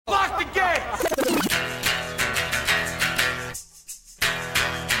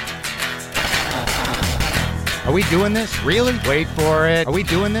Are we doing this? Really? Wait for it. Are we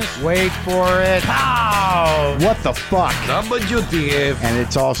doing this? Wait for it. How? What the fuck? WTF. And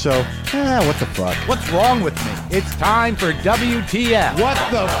it's also, what the fuck? What's wrong with me? It's time for WTF. What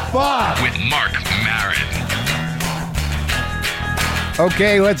the fuck? With Marc Maron.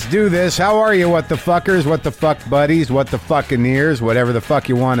 Okay, let's do this. How are you, what the fuckers, what the fuck buddies, what the fucking ears, whatever the fuck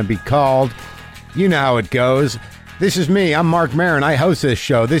you want to be called? You know how it goes. This is me. I'm Marc Maron. I host this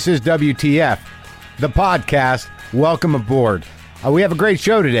show. This is WTF, the podcast. Welcome aboard. We have a great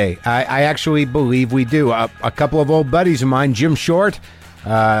show today. I actually believe we do. A couple of old buddies of mine, Jim Short,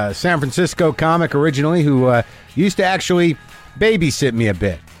 San Francisco comic originally, who used to actually babysit me a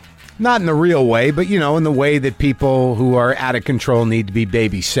bit. Not in the real way, but, you know, in the way that people who are out of control need to be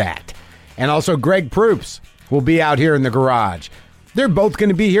babysat. And also Greg Proops will be out here in the garage. They're both going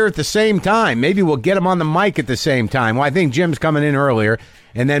to be here at the same time. Maybe we'll get them on the mic at the same time. Well, I think Jim's coming in earlier,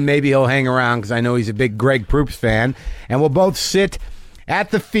 and then maybe he'll hang around because I know he's a big Greg Proops fan. And we'll both sit at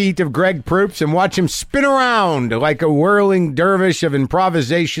the feet of Greg Proops and watch him spin around like a whirling dervish of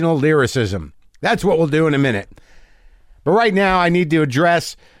improvisational lyricism. That's what we'll do in a minute. But right now, I need to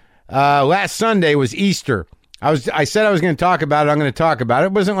address... last Sunday was Easter. I said I was going to talk about it. I'm going to talk about it.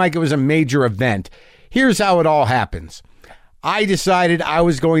 It wasn't like it was a major event. Here's how it all happens. I decided I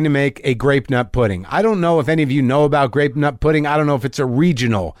was going to make a grape nut pudding. I don't know if any of you know about grape nut pudding. I don't know if it's a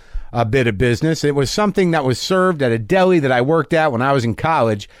regional bit of business. It was something that was served at a deli that I worked at when I was in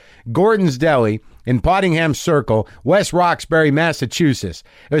college, Gordon's Deli in Pottingham Circle, West Roxbury, Massachusetts.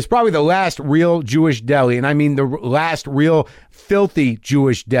 It was probably the last real Jewish deli, and I mean the last real filthy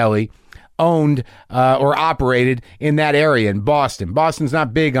Jewish deli owned or operated in that area in Boston. Boston's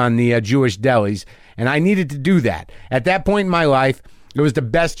not big on the Jewish delis, and I needed to do that. At that point in my life, it was the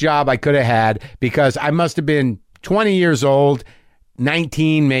best job I could have had because I must have been 20 years old,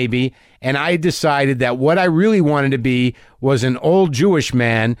 19 maybe, and I decided that what I really wanted to be was an old Jewish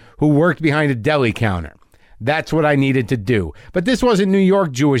man who worked behind a deli counter. That's what I needed to do. But this wasn't New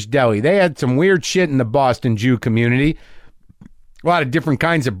York Jewish deli. They had some weird shit in the Boston Jew community. A lot of different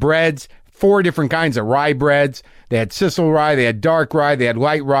kinds of breads, 4 different kinds of rye breads. They had sisal rye, they had dark rye, they had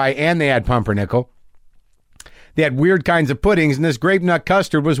light rye, and they had pumpernickel. They had weird kinds of puddings, and this grape nut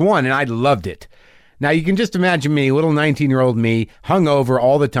custard was one, and I loved it. Now, you can just imagine me, little 19-year-old me, hungover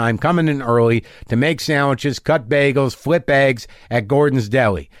all the time, coming in early to make sandwiches, cut bagels, flip eggs at Gordon's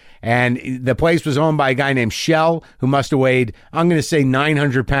Deli. And the place was owned by a guy named Shell, who must have weighed, I'm going to say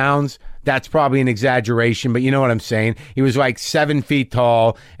 900 pounds. That's probably an exaggeration, but you know what I'm saying. He was like 7 feet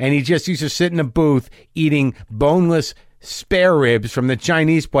tall, and he just used to sit in a booth eating boneless spare ribs from the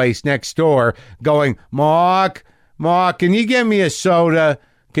Chinese place next door, going, Marc, can you get me a soda?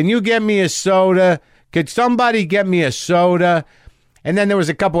 Can you get me a soda? Could somebody get me a soda? And then there was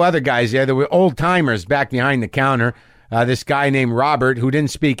a couple other guys there. There were old timers back behind the counter. This guy named Robert, who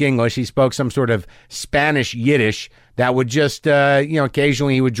didn't speak English. He spoke some sort of Spanish Yiddish that would just,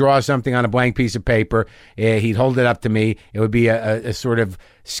 occasionally he would draw something on a blank piece of paper. He'd hold it up to me. It would be a sort of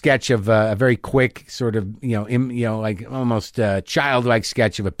sketch of a very quick sort of, like almost childlike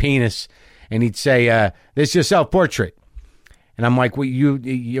sketch of a penis. And he'd say, this is your self-portrait. And I'm like, well,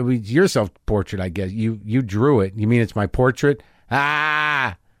 your self-portrait, I guess. You drew it. You mean it's my portrait?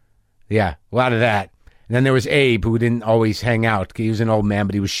 Ah! Yeah, a lot of that. And then there was Abe, who didn't always hang out. He was an old man,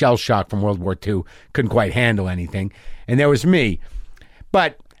 but he was shell-shocked from World War II. Couldn't quite handle anything. And there was me.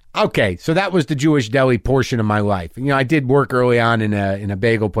 But, okay, so that was the Jewish deli portion of my life. You know, I did work early on in a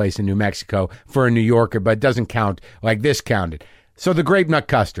bagel place in New Mexico for a New Yorker, but it doesn't count like this counted. So the grape nut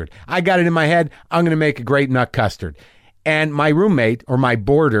custard. I got it in my head, I'm going to make a grape nut custard. And my roommate, or my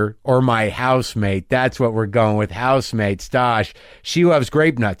boarder, or my housemate, that's what we're going with, housemate, Stosh, she loves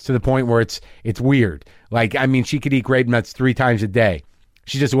grape nuts to the point where it's weird. Like, I mean, she could eat grape nuts 3 times a day.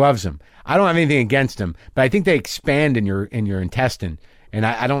 She just loves them. I don't have anything against them, but I think they expand in your intestine, and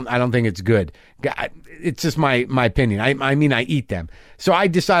I don't think it's good. It's just my opinion. I mean, I eat them. So I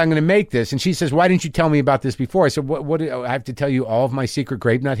decide I'm going to make this, and she says, why didn't you tell me about this before? I said, what I have to tell you all of my secret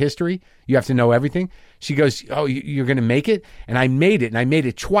grape nut history? You have to know everything? She goes, oh, you're going to make it? And I made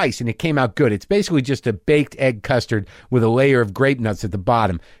it twice, and it came out good. It's basically just a baked egg custard with a layer of grape nuts at the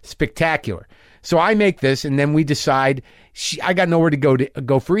bottom. Spectacular. So I make this, and then we decide I got nowhere to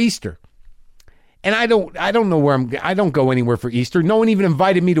go for Easter. And I don't know where I don't go anywhere for Easter. No one even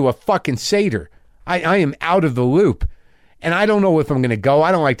invited me to a fucking Seder. I am out of the loop. And I don't know if I'm going to go.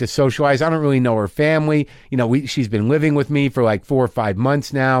 I don't like to socialize. I don't really know her family. You know, she's been living with me for like 4 or 5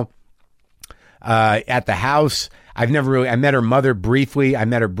 months now at the house. I met her mother briefly. I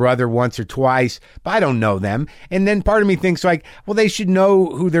met her brother once or twice, but I don't know them. And then part of me thinks like, well, they should know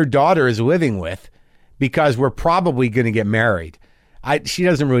who their daughter is living with, because we're probably going to get married. She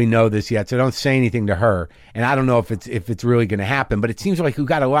doesn't really know this yet, so don't say anything to her. And I don't know if it's really going to happen, but it seems like we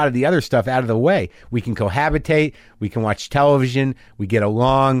got a lot of the other stuff out of the way. We can cohabitate, we can watch television, we get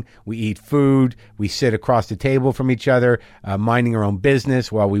along, we eat food, we sit across the table from each other, minding our own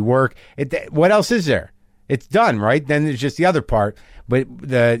business while we work. What else is there? It's done, right? Then there's just the other part, but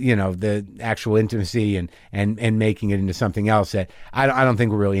the actual intimacy and making it into something else that I don't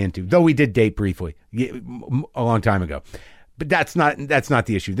think we're really into. Though we did date briefly a long time ago. But that's not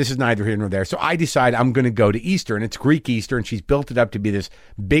the issue. This is neither here nor there. So I decide I'm going to go to Easter, and it's Greek Easter, and she's built it up to be this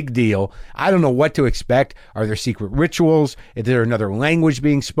big deal. I don't know what to expect. Are there secret rituals? Is there another language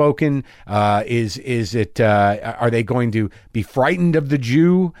being spoken? Is it? Are they going to be frightened of the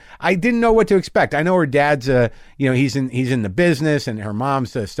Jew? I didn't know what to expect. I know her dad's he's in the business, and her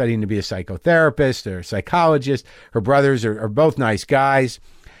mom's studying to be a psychotherapist or a psychologist. Her brothers are both nice guys.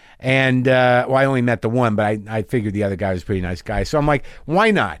 And, I only met the one, but I figured the other guy was a pretty nice guy. So I'm like, why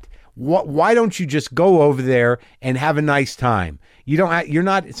not? Why don't you just go over there and have a nice time? You're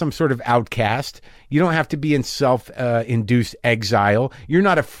not some sort of outcast. You don't have to be in self-induced exile. You're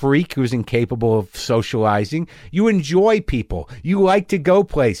not a freak who's incapable of socializing. You enjoy people. You like to go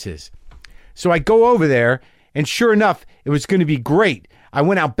places. So I go over there, and sure enough, it was going to be great. I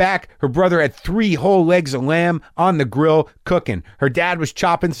went out back. Her brother had 3 whole legs of lamb on the grill cooking. Her dad was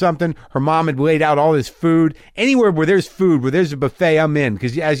chopping something. Her mom had laid out all this food. Anywhere where there's food, where there's a buffet, I'm in.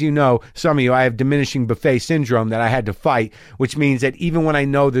 Because as you know, some of you, I have diminishing buffet syndrome that I had to fight, which means that even when I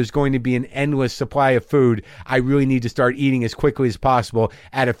know there's going to be an endless supply of food, I really need to start eating as quickly as possible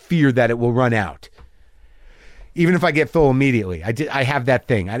out of fear that it will run out. Even if I get full immediately. I have that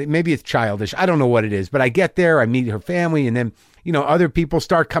thing. Maybe it's childish. I don't know what it is. But I get there, I meet her family, and then other people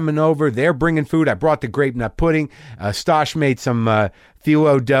start coming over. They're bringing food. I brought the grape nut pudding. Stosh made some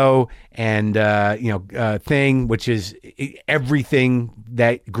phyllo dough and thing, which is everything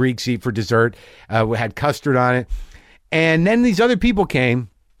that Greeks eat for dessert. We had custard on it. And then these other people came,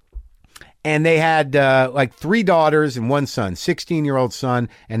 and they had 3 daughters and 1 son, 16-year-old son,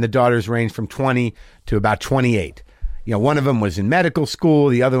 and the daughters ranged from 20 to about 28. One of them was in medical school.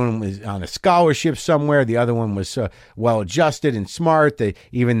 The other one was on a scholarship somewhere. The other one was well-adjusted and smart. The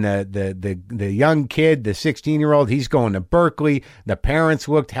young kid, the 16-year-old, he's going to Berkeley. The parents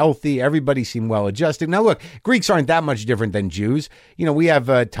looked healthy. Everybody seemed well-adjusted. Now, look, Greeks aren't that much different than Jews. We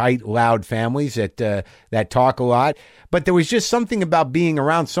have tight, loud families that talk a lot. But there was just something about being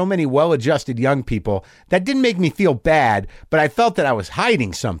around so many well-adjusted young people that didn't make me feel bad, but I felt that I was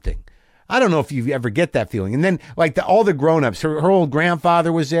hiding something. I don't know if you ever get that feeling. And then all the grown-ups, her old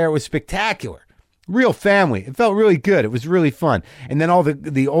grandfather was there. It was spectacular. Real family. It felt really good. It was really fun. And then all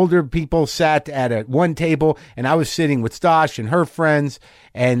the older people sat at one table, and I was sitting with Stosh and her friends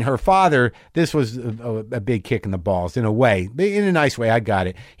and her father. This was a big kick in the balls in a way, in a nice way. I got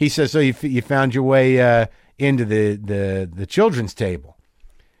it. He says, so you found your way into the children's table.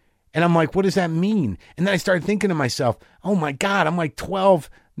 And I'm like, what does that mean? And then I started thinking to myself, oh my God, I'm like 12,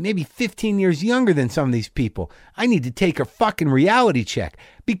 maybe 15 years younger than some of these people. I need to take a fucking reality check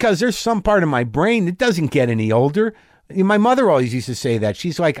because there's some part of my brain that doesn't get any older. My mother always used to say that.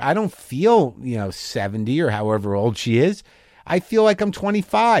 She's like, I don't feel, 70 or however old she is. I feel like I'm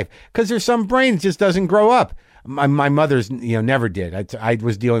 25 because there's some brain that just doesn't grow up. My mother's, never did. I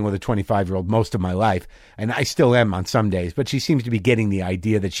was dealing with a 25-year-old most of my life, and I still am on some days, but she seems to be getting the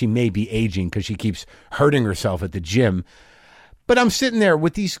idea that she may be aging because she keeps hurting herself at the gym. But I'm sitting there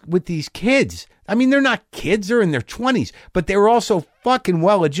with these kids. I mean, they're not kids, they're in their 20s, but they were also fucking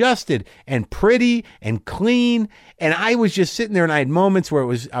well-adjusted and pretty and clean. And I was just sitting there, and I had moments where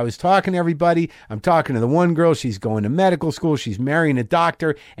I was talking to everybody. I'm talking to the one girl, she's going to medical school, she's marrying a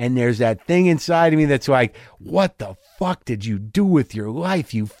doctor, and there's that thing inside of me that's like, what the fuck did you do with your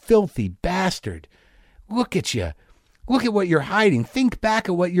life, you filthy bastard? Look at you. Look at what you're hiding. Think back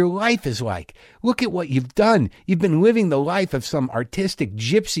at what your life is like. Look at what you've done. You've been living the life of some artistic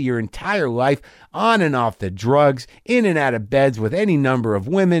gypsy your entire life, on and off the drugs, in and out of beds with any number of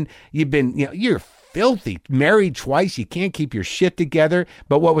women. You're filthy. Married twice. You can't keep your shit together.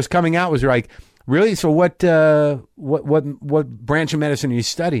 But what was coming out was like, really? So what branch of medicine are you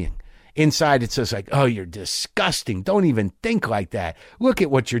studying? Inside it says like, oh, you're disgusting. Don't even think like that. Look at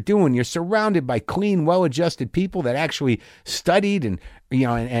what you're doing. You're surrounded by clean, well-adjusted people that actually studied and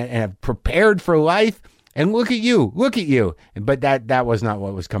have prepared for life. And look at you. Look at you. But that was not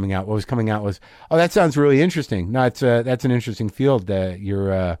what was coming out. What was coming out was, oh, that sounds really interesting. No, that's an interesting field that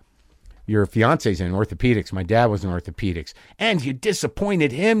you're your fiance's in orthopedics. My dad was in orthopedics. And you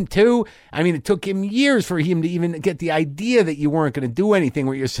disappointed him, too. I mean, it took him years for him to even get the idea that you weren't going to do anything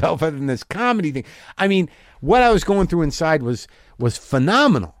with yourself other than this comedy thing. I mean, what I was going through inside was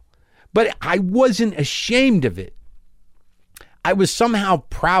phenomenal. But I wasn't ashamed of it. I was somehow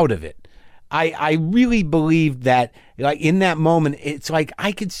proud of it. I really believed that, like, in that moment, it's like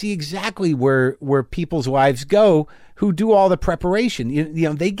I could see exactly where people's lives go who do all the preparation. You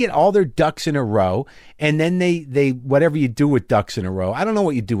know, they get all their ducks in a row, and then they whatever you do with ducks in a row. I don't know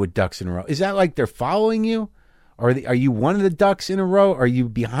what you do with ducks in a row. Is that like they're following you? Or are you one of the ducks in a row? Are you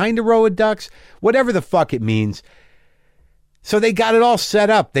behind a row of ducks? Whatever the fuck it means. So they got it all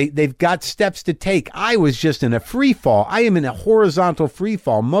set up. They've got steps to take. I was just in a free fall. I am in a horizontal free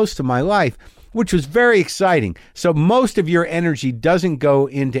fall most of my life, which was very exciting. So most of your energy doesn't go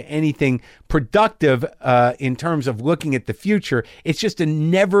into anything productive in terms of looking at the future. It's just a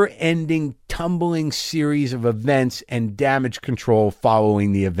never-ending, tumbling series of events and damage control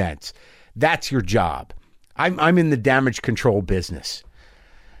following the events. That's your job. I'm in the damage control business.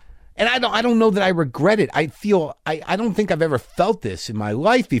 And I don't know that I regret it. I feel I don't think I've ever felt this in my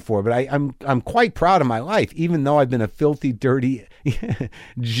life before, but I'm quite proud of my life, even though I've been a filthy, dirty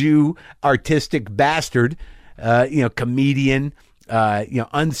Jew, artistic bastard, comedian,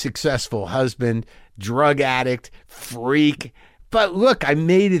 unsuccessful husband, drug addict, freak. But look, I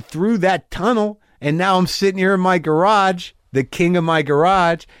made it through that tunnel, and now I'm sitting here in my garage, the king of my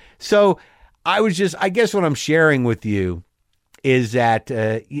garage. So I guess what I'm sharing with you is that,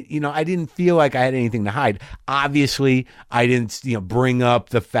 I didn't feel like I had anything to hide. Obviously, I didn't, bring up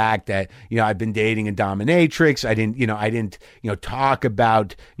the fact that, I've been dating a dominatrix. I didn't talk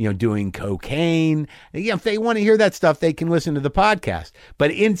about, doing cocaine. If they want to hear that stuff, they can listen to the podcast.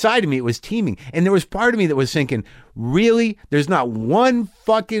 But inside of me, it was teeming. And there was part of me that was thinking, really? There's not one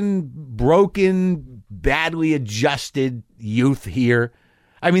fucking broken, badly adjusted youth here.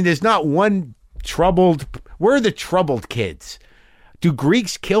 I mean, there's not one troubled. Where are the troubled kids? Do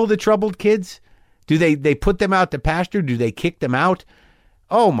Greeks kill the troubled kids? Do they put them out to pasture? Do they kick them out?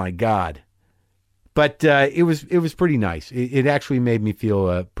 Oh my God. But it was pretty nice. It actually made me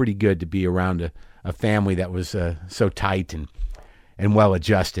feel pretty good to be around a family that was so tight and well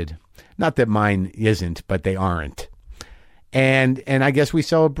adjusted. Not that mine isn't, but they aren't. And I guess we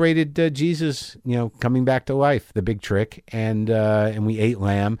celebrated Jesus, coming back to life, the big trick, and we ate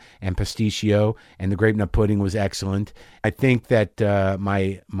lamb and pistachio, and the grape nut pudding was excellent. I think that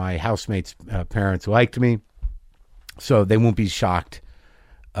my housemates' parents liked me, so they won't be shocked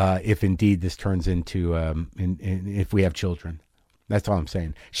if indeed this turns into if we have children. That's all I'm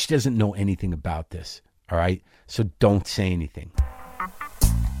saying. She doesn't know anything about this, all right? So don't say anything.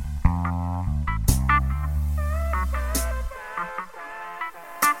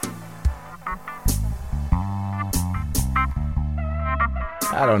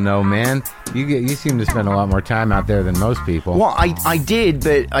 I don't know, man. You seem to spend a lot more time out there than most people. Well, I did,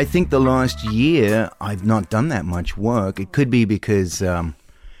 but I think the last year I've not done that much work. It could be because I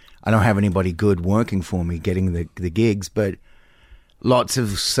don't have anybody good working for me getting the gigs, but lots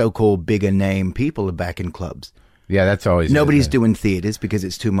of so-called bigger name people are back in clubs. Yeah, that's always... Nobody's doing theaters because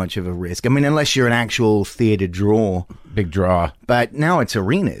it's too much of a risk. I mean, unless you're an actual theater draw. Big draw. But now it's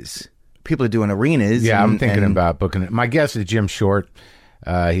arenas. People are doing arenas. Yeah, I'm thinking about booking it. My guess is Jim Short.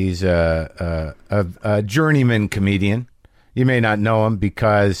 He's a journeyman comedian. You may not know him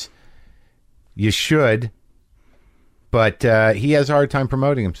because you should, but he has a hard time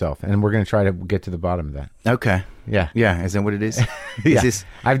promoting himself, and we're going to try to get to the bottom of that. Okay. Yeah. Yeah, is that what it is? Yeah.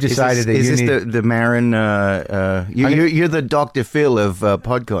 I've decided that is this the Marin, you're the Dr. Phil of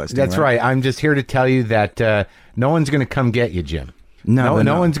podcasting, That's right. I'm just here to tell you that no one's going to come get you, Jim. No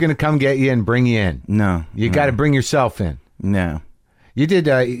one's going to come get you and bring you in. No. You got to bring yourself in. No. You did.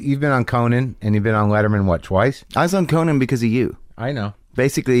 You've been on Conan and you've been on Letterman, what, twice? I was on Conan because of you. I know.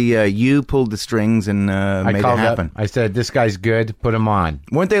 Basically, you pulled the strings and made it happen. Up. I said, "This guy's good. Put him on."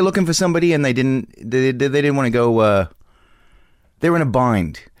 Weren't they looking for somebody and they didn't? They didn't want to go. They were in a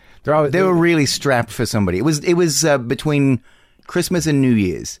bind. They were really strapped for somebody. It was between Christmas and New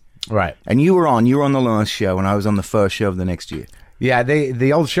Year's, right? And you were on the last show, and I was on the first show of the next year. Yeah,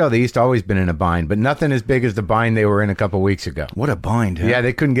 the old show, they used to always been in a bind, but nothing as big as the bind they were in a couple weeks ago. What a bind, huh? Yeah,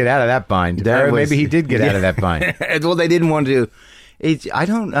 they couldn't get out of that bind. Maybe he did get out of that bind. Well, they didn't want to. I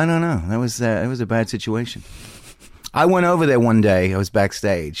don't know. That was a bad situation. I went over there one day. I was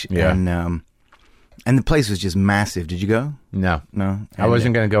backstage, and And the place was just massive. Did you go? No. No? I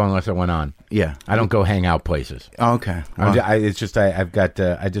wasn't going to go unless it went on. Yeah. I don't go hang out places. Oh, okay. Well, It's just I've got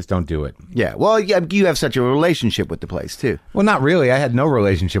I just don't do it. yeah. Well, yeah, you have such a relationship with the place, too. Well, not really. I had no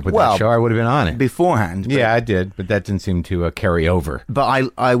relationship with that show. I would have been on it. Beforehand. But, Yeah, I did, but that didn't seem to carry over.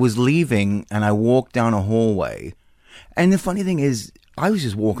 But I was leaving, and I walked down a hallway. And the funny thing is, I was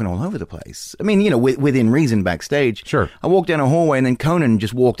just walking all over the place. I mean, within reason backstage. Sure. I walked down a hallway, and then Conan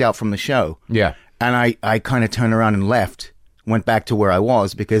just walked out from the show. Yeah. And I kind of turned around and left, went back to where I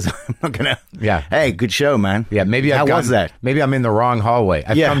was because I'm not going to. Yeah. Hey, good show, man. Yeah, maybe How was that? Maybe I'm in the wrong hallway.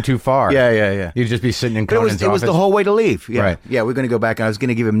 I've come too far. Yeah. You'd just be sitting in But Conan's office. it was the whole way to leave. Yeah. Right. Yeah, we're going to go back, and I was going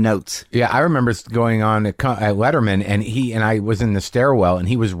to give him notes. Yeah, I remember going on at Letterman, and he and I was in the stairwell, and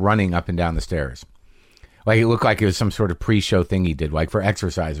he was running up and down the stairs. Like, it looked like it was some sort of pre-show thing he did, like for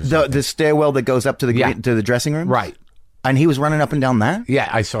exercise or something. The stairwell that goes up to Yeah. to the dressing room? Right. And he was running up and down that? Yeah,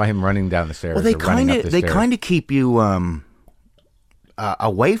 I saw him running down the stairs. Well, they or running up kind the of stairs. keep you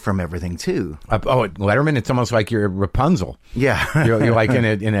away from everything too. At Letterman, it's almost like you're Rapunzel. Yeah, You're like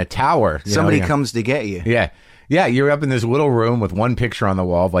in a tower. Somebody comes to get you. Yeah. Yeah, you're up in this little room with one picture on the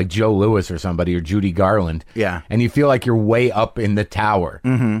wall of like Joe Louis or somebody or Judy Garland. Yeah. And you feel like you're way up in the tower.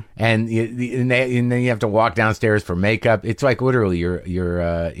 Mm-hmm. And then you have to walk downstairs for makeup. It's like literally you're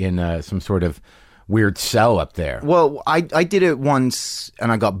in some sort of weird cell up there. Well, I did it once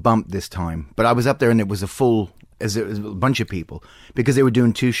and I got bumped this time, but I was up there and it was a bunch of people because they were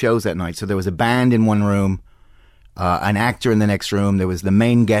doing 2 shows that night. So there was a band in one room, an actor in the next room. There was the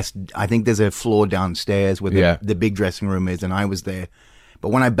main guest. I think there's a floor downstairs where the big dressing room is, and I was there. But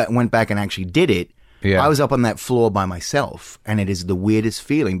when I went back and actually did it, I was up on that floor by myself, and it is the weirdest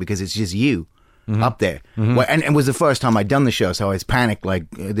feeling because it's just you up there. Mm-hmm. Well, and it was the first time I'd done the show, so I was panicked, like,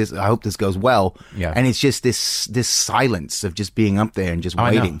 this. I hope this goes well. Yeah. And it's just this silence of just being up there and just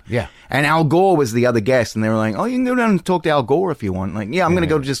waiting. Yeah. And Al Gore was the other guest, and they were like, "Oh, you can go down and talk to Al Gore if you want." Like, yeah, I'm going to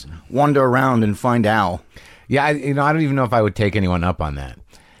go just wander around and find Al. Yeah, I don't even know if I would take anyone up on that.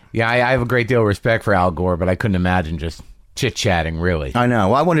 Yeah, I have a great deal of respect for Al Gore, but I couldn't imagine just chit-chatting, really. I know.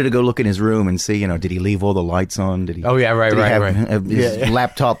 Well, I wanted to go look in his room and see, did he leave all the lights on? Did he? Oh, yeah, right. Have his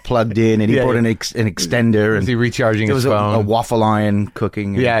laptop plugged in, and he brought an extender. Was he recharging his phone? A waffle iron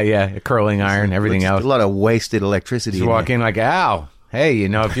cooking. A curling iron, everything else. A lot of wasted electricity. Just walk in like, Al, hey,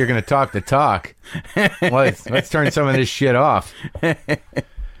 if you're going to talk the talk, let's turn some of this shit off.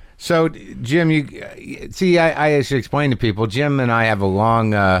 So, Jim, I should explain to people, Jim and I have a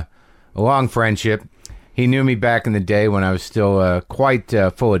long friendship. He knew me back in the day when I was still quite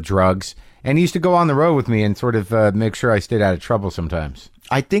full of drugs. And he used to go on the road with me and sort of make sure I stayed out of trouble sometimes.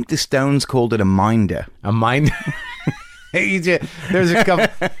 I think the Stones called it a minder. A minder? There's a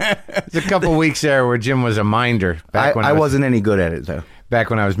couple weeks there where Jim was a minder. I wasn't any good at it, though. Back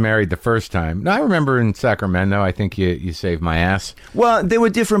when I was married the first time. No, I remember in Sacramento, I think you saved my ass. Well, there were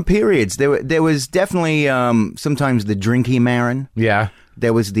different periods. There was definitely sometimes the drinky Marin. Yeah.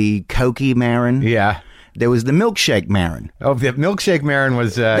 There was the cokey Marin. Yeah. There was the milkshake Marin. Oh, the milkshake Marin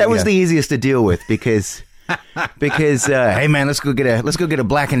was... that was the easiest to deal with because... hey man, let's go get a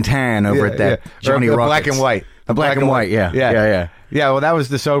black and tan over at that Johnny Rockets. Black and white. A black and white, yeah. Yeah, well, that was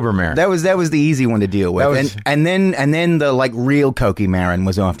the sober Marin. That was the easy one to deal with. And then the like real cokey Marin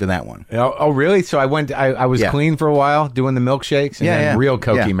was after that one. Oh, really? So I was clean for a while doing the milkshakes, and then real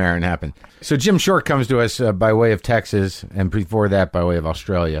cokey Marin happened. So Jim Short comes to us by way of Texas, and before that by way of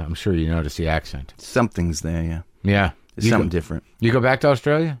Australia. I'm sure you noticed the accent. Something's there, yeah. Yeah. It's something different. You go back to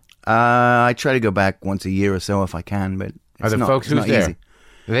Australia? I try to go back once a year or so if I can, but Are the folks who's there? Easy.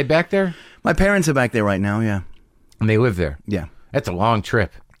 Are they back there? My parents are back there right now, yeah. And they live there? Yeah. That's a long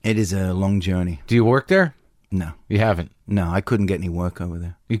trip. It is a long journey. Do you work there? No. You haven't? No, I couldn't get any work over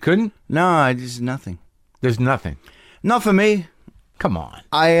there. You couldn't? No, just nothing. There's nothing? Not for me. Come on.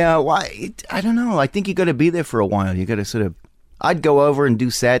 I don't know. I think you got to be there for a while. You got to sort of... I'd go over and do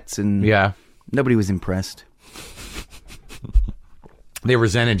sets, and nobody was impressed. They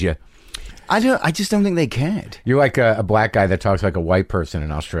resented you. I just don't think they cared. You're like a black guy that talks like a white person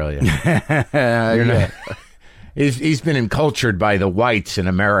in Australia. You're not... He's been encultured by the whites in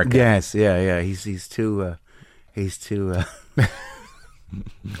America. Yes, yeah. He's too.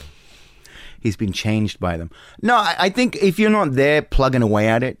 He's been changed by them. No, I think if you're not there plugging away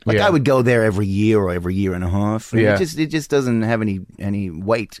at it, like I would go there every year or every year and a half. And it just doesn't have any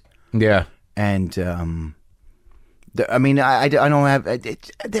weight. Yeah, and I mean, I don't have.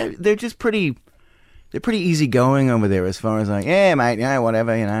 They're just pretty. They're pretty easygoing over there as far as like, yeah, mate, yeah,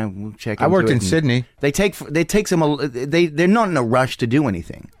 whatever, we'll check. I worked in Sydney. They're not in a rush to do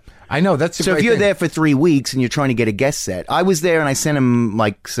anything. I know. That's the So if great you're thing. there for 3 weeks and you're trying to get a guest set, I was there and I sent him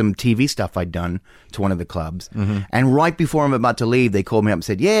like some TV stuff I'd done to one of the clubs. And right before I'm about to leave, they called me up and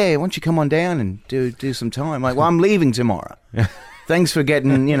said, "Yeah, why don't you come on down and do some time?" I'm like, well, I'm leaving tomorrow. Thanks for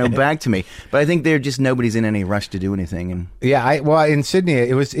getting back to me. But I think nobody's in any rush to do anything. And Yeah, well, in Sydney,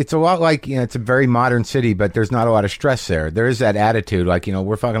 it's a lot like, it's a very modern city, but there's not a lot of stress there. There is that attitude, like,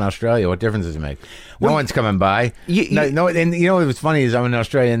 we're fucking Australia. What difference does it make? No one's coming by. No, and what was funny is I'm in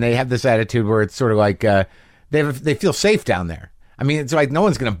Australia, and they have this attitude where it's sort of like they feel safe down there. I mean, it's like no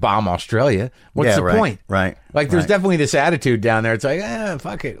one's going to bomb Australia. What's the point? Right. Like, there's definitely this attitude down there. It's like,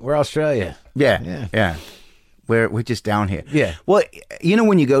 fuck it, we're Australia. Yeah. We're just down here. Yeah. Well,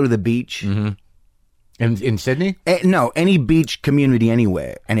 when you go to the beach. In Sydney? No, any beach community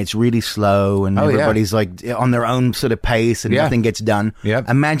anywhere, and it's really slow, and everybody's like on their own sort of pace, and nothing gets done. Yep.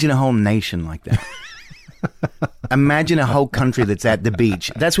 Imagine a whole nation like that. Imagine a whole country that's at the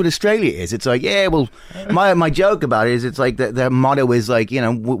beach. That's what Australia is. It's like, my joke about it is, it's like the motto is like,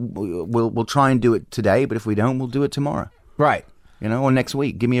 we'll try and do it today, but if we don't, we'll do it tomorrow. Right. Or next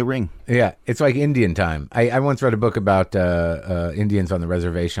week. Give me a ring. Yeah, it's like Indian time. I once read a book about Indians on the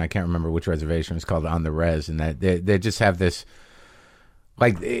reservation. I can't remember which reservation. It's called On the Res, and that they just have this,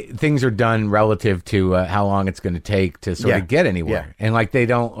 like, things are done relative to how long it's going to take to sort of get anywhere. And like, they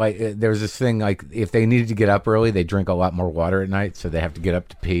don't, like, there's this thing, like, if they needed to get up early, they drink a lot more water at night, so they have to get up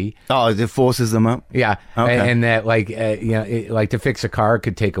to pee. Oh, it forces them up? Yeah. Okay. And that, like, like, to fix a car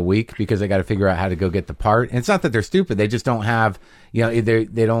could take a week because they got to figure out how to go get the part. And it's not that they're stupid. They just don't have, they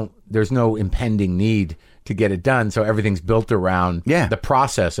don't, there's no impending need to get it done. So everything's built around the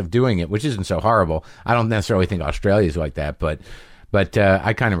process of doing it, which isn't so horrible. I don't necessarily think Australia's like that, but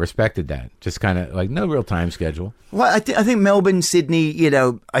I kind of respected that. Just kind of like no real time schedule. Well, I think Melbourne, Sydney,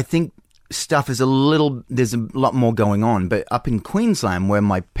 I think stuff is there's a lot more going on. But up in Queensland, where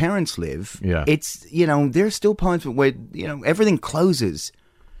my parents live, it's, there's still parts where, everything closes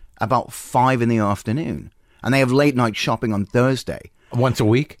about 5 PM. And they have late night shopping on Thursday. Once a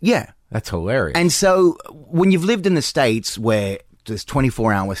week? Yeah. That's hilarious. And so when you've lived in the States where there's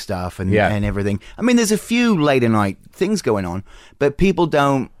 24-hour stuff and everything. I mean, there's a few later night things going on, but people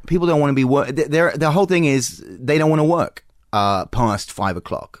don't want to be their whole thing is they don't want to work past 5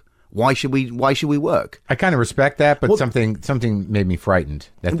 o'clock. Why should we work? I kind of respect that, but something made me frightened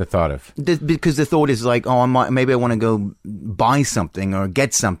at the thought of. Because the thought is like, maybe I want to go buy something or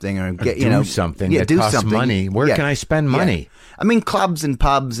get something or do something that costs money. Where can I spend money? Yeah. I mean, clubs and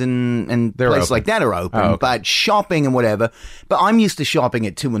pubs and places like that are open, but shopping and whatever. But I'm used to shopping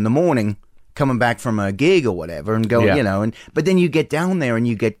at 2 a.m, coming back from a gig or whatever, and going, but then you get down there and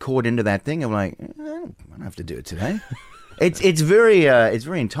you get caught into that thing of like, I don't have to do it today. It's very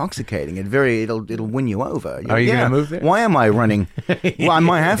intoxicating. It'll win you over. Are you gonna move there? Why am I running? Well, I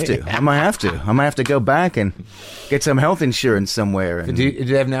might have to. I might have to go back and get some health insurance somewhere. And, do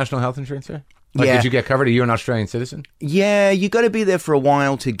you have national health insurance there? Like, did you get covered? Are you an Australian citizen? Yeah, you got to be there for a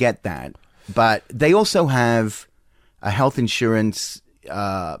while to get that. But they also have a health insurance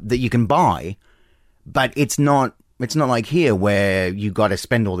that you can buy, but it's not like here where you got to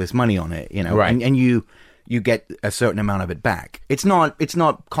spend all this money on it, right? And you get a certain amount of it back. It's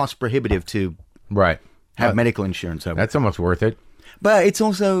not cost prohibitive to have medical insurance over. That's almost worth it. But it's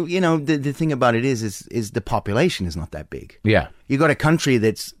also, the thing about it is the population is not that big. Yeah. You got a country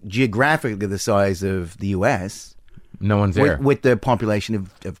that's geographically the size of the U.S. No one's there. With the population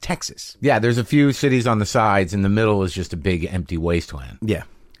of Texas. Yeah, there's a few cities on the sides. In the middle is just a big empty wasteland. Yeah.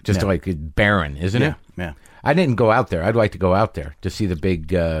 Just like barren, isn't it? Yeah. I didn't go out there. I'd like to go out there to see the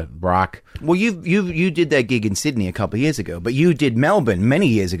big rock. Well, you did that gig in Sydney a couple of years ago, but you did Melbourne many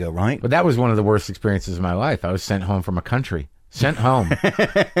years ago, right? But that was one of the worst experiences of my life. I was sent home from a country. Sent home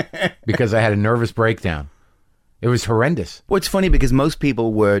because I had a nervous breakdown. It was horrendous. Well, it's funny because most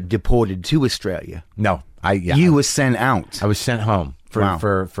people were deported to Australia. No, you were sent out. I was sent home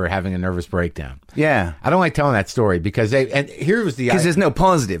for having a nervous breakdown. Yeah, I don't like telling that story because here was because there's no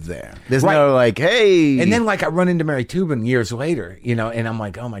positive there. There's no like, hey, and then like I run into Mary Tubin years later, and I'm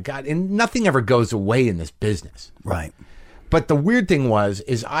like, oh my god, and nothing ever goes away in this business, right? But the weird thing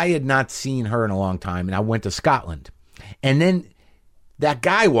is I had not seen her in a long time, and I went to Scotland. And then that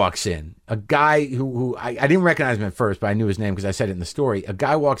guy walks in, a guy who I didn't recognize him at first, but I knew his name because I said it in the story. A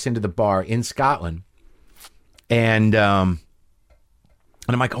guy walks into the bar in Scotland, and I'm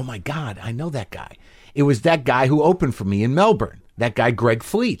like, oh my God, I know that guy. It was that guy who opened for me in Melbourne, that guy Greg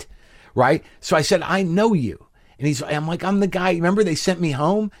Fleet, right? So I said, I know you. And I'm like, I'm the guy. Remember they sent me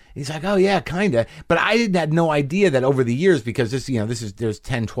home? He's like, oh yeah, kind of. But I had no idea that over the years, because there's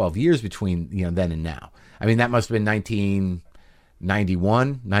 10, 12 years between, then and now. I mean, that must have been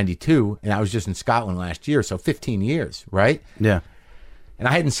 91, 92, and I was just in Scotland last year, so 15 years, right? Yeah. And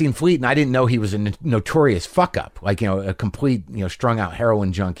I hadn't seen Fleet, and I didn't know he was a notorious fuck-up, like, a complete, strung-out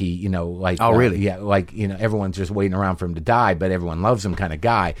heroin junkie, like... Oh, really? Yeah, like, everyone's just waiting around for him to die, but everyone loves him kind of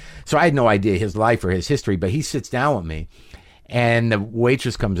guy. So I had no idea his life or his history, but he sits down with me, and the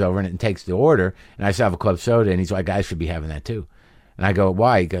waitress comes over and takes the order, and I said, I have a club soda, and he's like, I should be having that too. And I go,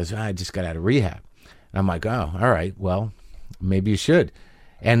 why? He goes, I just got out of rehab. And I'm like, oh, all right, well, maybe you should.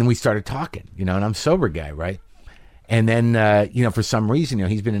 And we started talking, and I'm a sober guy, right? And then, for some reason,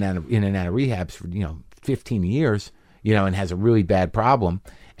 he's been in and out of rehabs for, 15 years, and has a really bad problem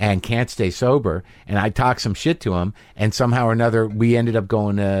and can't stay sober. And I talked some shit to him, and somehow or another, we ended up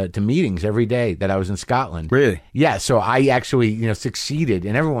going to meetings every day that I was in Scotland. Really? Yeah. So I actually, succeeded,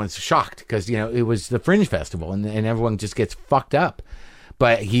 and everyone's shocked because, it was the Fringe Festival, and everyone just gets fucked up.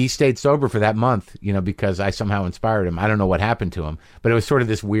 But he stayed sober for that month, because I somehow inspired him. I don't know what happened to him, but it was sort of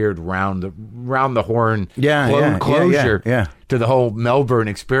this weird round the horn closure to the whole Melbourne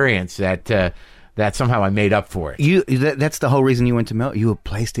experience that somehow I made up for it. That's the whole reason you went to Melbourne. You were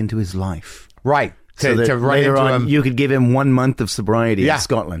placed into his life. Right. So that later on, you could give him 1 month of sobriety in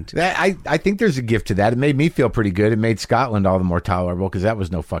Scotland. I think there's a gift to that. It made me feel pretty good. It made Scotland all the more tolerable because that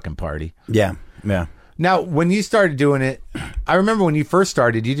was no fucking party. Yeah, yeah. Now, when you started doing it, I remember when you first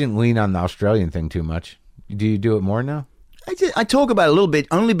started, you didn't lean on the Australian thing too much. Do you do it more now? I talk about it a little bit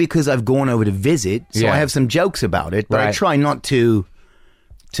only because I've gone over to visit, so I have some jokes about it, but I try not to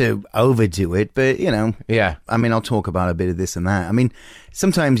overdo it, but, Yeah. I mean, I'll talk about a bit of this and that. I mean,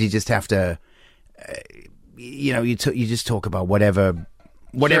 sometimes you just have to, you just talk about whatever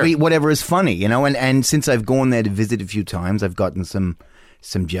is funny, and since I've gone there to visit a few times, I've gotten some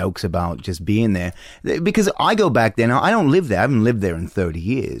jokes about just being there, because I go back there now. I don't live there. I haven't lived there in 30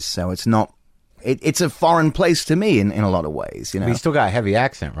 years, so it's not. It's a foreign place to me in a lot of ways. But you still got a heavy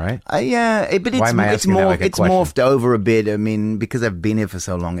accent, right? Yeah, but it's morphed over a bit. I mean, because I've been here for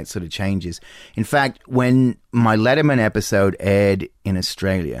so long, it sort of changes. In fact, when my Letterman episode aired in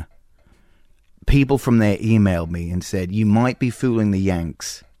Australia, people from there emailed me and said, "You might be fooling the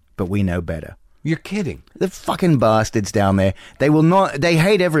Yanks, but we know better." You're kidding. The fucking bastards down there. They will not. They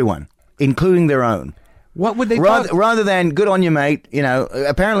hate everyone, including their own. What would they rather than good on you, mate?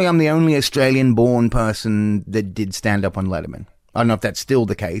 Apparently I'm the only Australian-born person that did stand up on Letterman. I don't know if that's still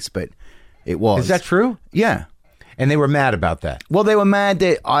the case, but it was. Is that true? Yeah. And they were mad about that. Well, they were mad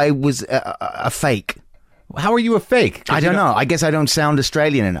that I was a fake. How are you a fake? I don't know. I guess I don't sound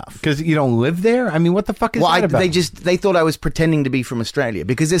Australian enough. Because you don't live there? I mean, what the fuck is that about? They thought I was pretending to be from Australia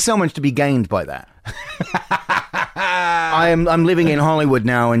because there's so much to be gained by that. I'm living in Hollywood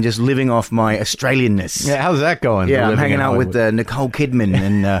now and just living off my Australianness. Yeah, how's that going? Yeah, I'm hanging out with Nicole Kidman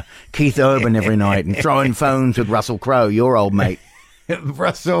and Keith Urban every night and throwing phones with Russell Crowe, your old mate.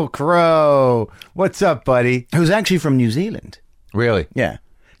 Russell Crowe. What's up, buddy? Who's actually from New Zealand. Really? Yeah.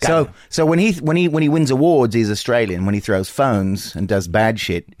 So when he wins awards, he's Australian. When he throws phones and does bad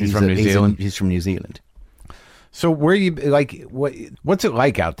shit, he's from New Zealand. He's from New Zealand. So where you like? What's it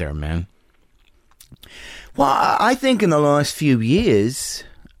like out there, man? Well, I think in the last few years,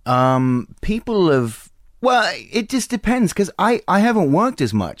 people have. Well, it just depends because I haven't worked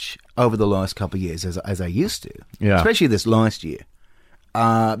as much over the last couple of years as I used to. Yeah. Especially this last year,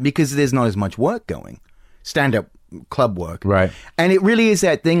 because there's not as much work going. Stand-up club work. Right. And it really is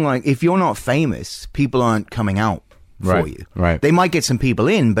that thing, like, if you're not famous, people aren't coming out for you. Right. They might get some people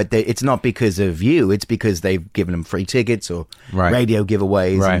in, but it's not because of you. It's because they've given them free tickets or radio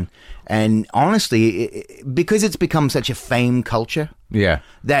giveaways. Right. And honestly, because it's become such a fame culture,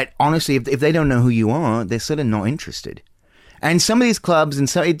 that honestly, if they don't know who you are, they're sort of not interested. And some of these clubs, and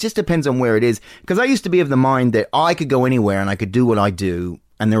so it just depends on where it is. Because I used to be of the mind that I could go anywhere and I could do what I do,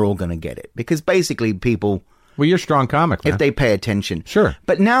 and they're all going to get it. Because basically, people... Well, you're a strong comic, man. If they pay attention. Sure.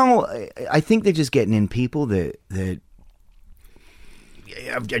 But now, I think they're just getting in people that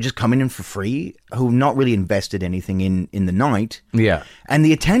are just coming in for free, who've not really invested anything in the night. Yeah. And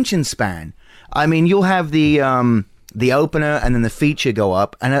the attention span. I mean, you'll have the opener and then the feature go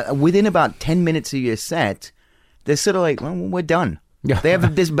up, and within about 10 minutes of your set, they're sort of like, well, we're done. They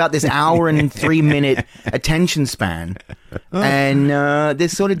have this hour and 3 minute attention span, and they're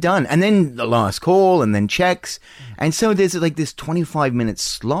sort of done. And then the last call, and then checks, and so there's like this 25-minute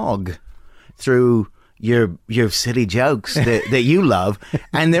slog through your silly jokes that you love,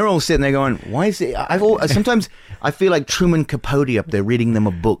 and they're all sitting there going, "Why is it?" Sometimes I feel like Truman Capote up there reading them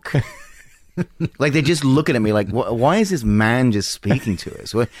a book. Like they're just looking at me like, why is this man just speaking to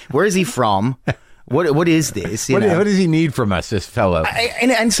us? Where is he from? What is this? You know? What does he need from us, this fellow?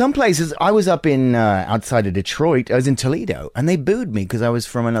 And some places, I was up in outside of Detroit. I was in Toledo, and they booed me because I was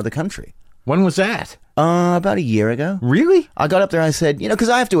from another country. When was that? About a year ago. Really? I got up there and I said, because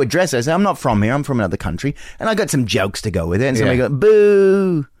I have to address it. I said, I'm not from here. I'm from another country. And I got some jokes to go with it. And somebody go,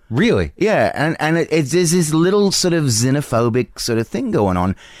 boo. Really? Yeah. And there's this little sort of xenophobic sort of thing going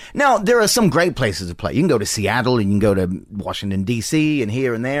on. Now, there are some great places to play. You can go to Seattle and you can go to Washington, D.C. and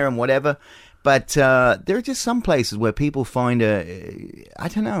here and there and whatever. But there are just some places where people find I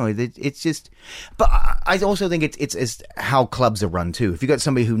don't know, it's just... But I also think it's how clubs are run, too. If you got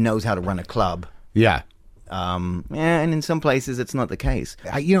somebody who knows how to run a club... Yeah. And in some places it's not the case.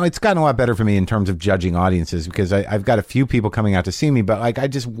 It's gotten a lot better for me in terms of judging audiences because I've got a few people coming out to see me, but like I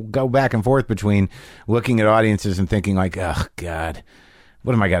just go back and forth between looking at audiences and thinking like, oh God,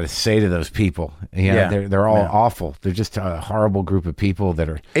 what am I got to say to those people? They're all awful. They're just a horrible group of people that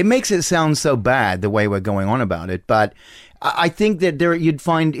are... It makes it sound so bad the way we're going on about it, but I think that you'd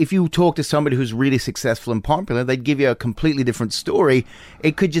find if you talk to somebody who's really successful and popular, they'd give you a completely different story.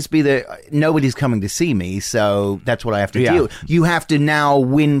 It could just be that nobody's coming to see me, so that's what I have to do. You have to now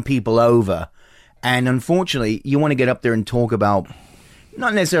win people over. And unfortunately, you want to get up there and talk about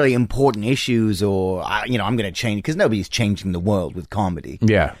not necessarily important issues or, I'm going to change, because nobody's changing the world with comedy.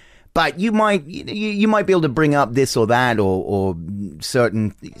 Yeah. But you might be able to bring up this or that or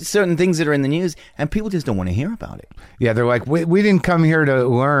certain things that are in the news, and people just don't want to hear about it. Yeah, they're like, we didn't come here to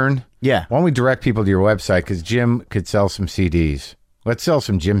learn. Yeah. Why don't we direct people to your website? Because Jim could sell some CDs. Let's sell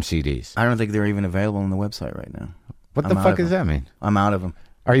some Jim CDs. I don't think they're even available on the website right now. What the fuck does that mean? I'm out of them.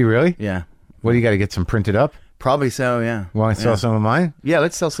 Are you really? Yeah. What, do you got to get some printed up? Probably so, yeah. Want to sell some of mine? Yeah,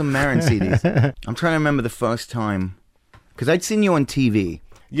 let's sell some Marin CDs. I'm trying to remember the first time, because I'd seen you on TV.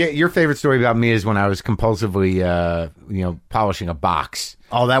 Yeah, your favorite story about me is when I was compulsively, polishing a box.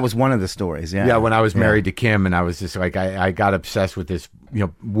 Oh, that was one of the stories, yeah. Yeah, when I was married to Kim, and I was just like, I got obsessed with this,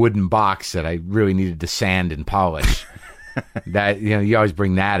 wooden box that I really needed to sand and polish. That, you always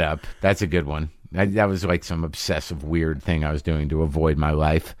bring that up. That's a good one. That was like some obsessive, weird thing I was doing to avoid my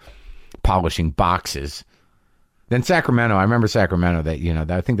life, polishing boxes. Then Sacramento, I remember Sacramento,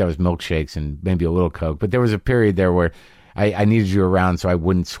 that I think that was milkshakes and maybe a little Coke, but there was a period there where I needed you around so I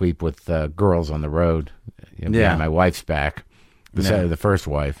wouldn't sleep with girls on the road. Behind my wife's back, the first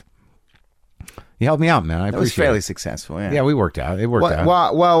wife. You helped me out, man. It was fairly successful. Yeah, we worked out. It worked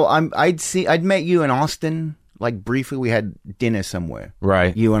out. Well, I'd met you in Austin, like briefly. We had dinner somewhere,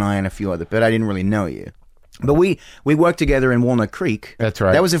 right? You and I and a few other, but I didn't really know you. But we worked together in Walnut Creek. That's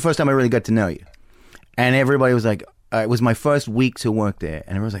right. That was the first time I really got to know you, and everybody was like, it was my first week to work there, and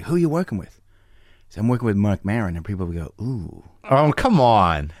everyone was like, "Who are you working with?" So I'm working with Marc Maron, and people would go, ooh. Oh, come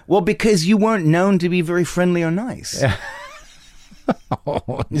on. Well, because you weren't known to be very friendly or nice.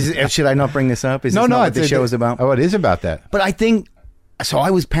 Should I not bring this up? Is this not what the show is about? Oh, it is about that. But I think, so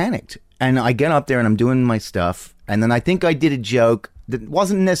I was panicked. And I get up there and I'm doing my stuff. And then I think I did a joke that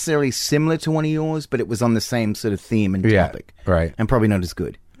wasn't necessarily similar to one of yours, but it was on the same sort of theme and topic. Right. And probably not as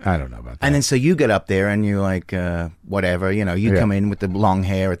good. I don't know about that. And then so you get up there and you're like, whatever, you come in with the long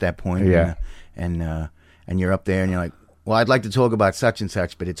hair at that point. Yeah. And you're up there and you're like, well, I'd like to talk about such and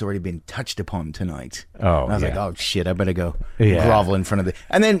such, but it's already been touched upon tonight. Oh, and I was like, oh shit, I better go grovel in front of the...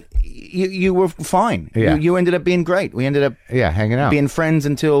 And then you were fine. Yeah. You ended up being great. We ended up hanging out, being friends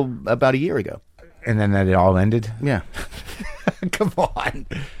until about a year ago. And then that it all ended? Yeah. Come on.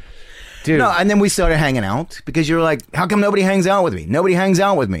 Dude. No, and then we started hanging out because you were like, how come nobody hangs out with me? Nobody hangs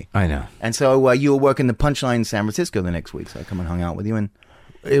out with me. I know. And so you were working the Punchline in San Francisco the next week, so I come and hung out with you. And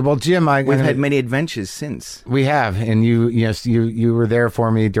well, Jim, we've had many adventures since. We have, and you were there for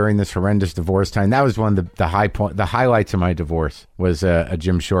me during this horrendous divorce time. That was one of the highlights of my divorce was a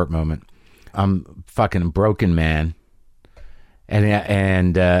Jim Short moment. I'm fucking broken man,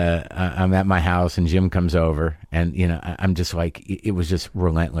 and I'm at my house, and Jim comes over, and I'm just like, it was just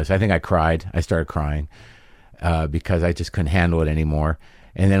relentless. I think I cried. I started crying because I just couldn't handle it anymore.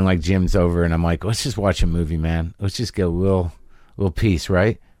 And then like Jim's over, and I'm like, let's just watch a movie, man. Let's just get a little piece,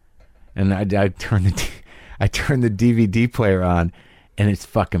 right? And I turned the DVD player on, and it's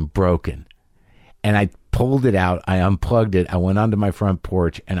fucking broken. And I pulled it out, I unplugged it, I went onto my front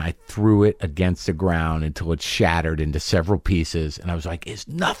porch, and I threw it against the ground until it shattered into several pieces. And I was like, it's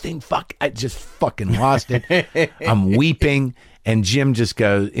nothing, I just fucking lost it. I'm weeping, and Jim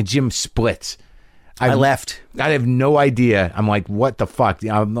splits. I left. I have no idea. I'm like, what the fuck?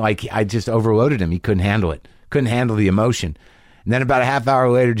 I'm like, I just overloaded him. He couldn't handle it. Couldn't handle the emotion. And then about a half hour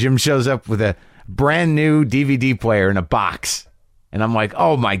later, Jim shows up with a brand new DVD player in a box. And I'm like,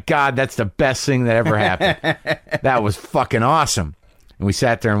 oh my God, that's the best thing that ever happened. That was fucking awesome. And we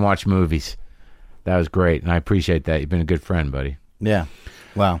sat there and watched movies. That was great, and I appreciate that. You've been a good friend, buddy. Yeah.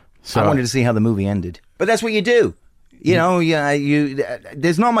 Wow. So I wanted to see how the movie ended. But that's what you do. You know,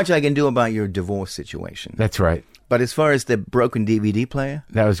 there's not much I can do about your divorce situation. That's right. But as far as the broken DVD player,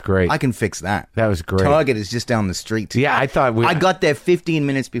 that was great. I can fix that. That was great. Target is just down the street. Yeah, I thought I got there 15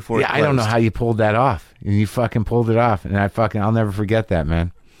 minutes before it closed. I don't know how you pulled that off. And you fucking pulled it off. And I'll never forget that,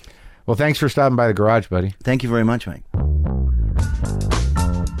 man. Well, thanks for stopping by the garage, buddy. Thank you very much, Mike.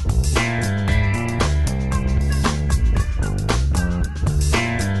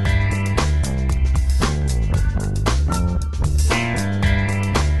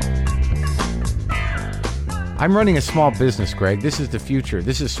 I'm running a small business, Greg. This is the future.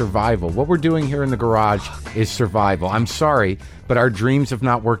 This is survival. What we're doing here in the garage is survival. I'm sorry, but our dreams have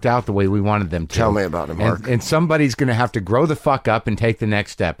not worked out the way we wanted them to. Tell me about it, Mark. And somebody's going to have to grow the fuck up and take the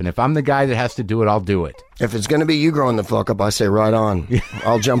next step. And if I'm the guy that has to do it, I'll do it. If it's going to be you growing the fuck up, I say right on.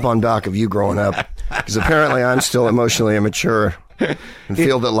 I'll jump on back of you growing up. Because apparently I'm still emotionally immature and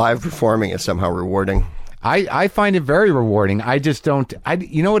feel that live performing is somehow rewarding. I find it very rewarding. I just don't.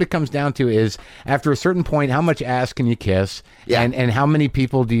 You know what it comes down to is after a certain point, how much ass can you kiss, and how many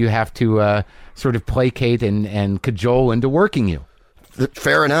people do you have to sort of placate and cajole into working you?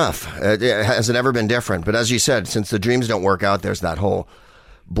 Fair enough. It hasn't ever been different. But as you said, since the dreams don't work out, there's that whole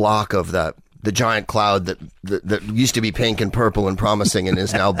block of the giant cloud that used to be pink and purple and promising and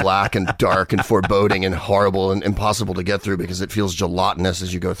is now black and dark and foreboding and horrible and impossible to get through because it feels gelatinous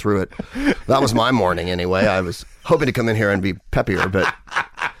as you go through it. That was my morning anyway. I was hoping to come in here and be peppier, but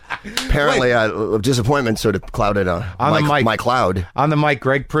apparently disappointment sort of clouded my cloud. On the mic,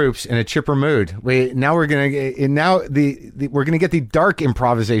 Greg Proops in a chipper mood. We're gonna get the dark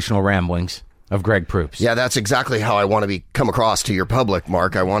improvisational ramblings of Greg Proops. Yeah, that's exactly how I want to come across to your public,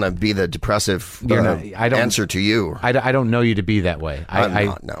 Mark. I want to be the depressive answer to you. I don't know you to be that way.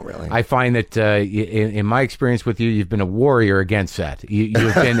 Not really. I find that in my experience with you, you've been a warrior against that.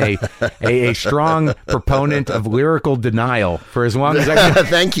 You've been a strong proponent of lyrical denial for as long as I can.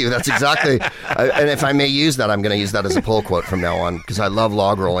 Thank you. That's exactly. And if I may use that, I'm going to use that as a pull quote from now on because I love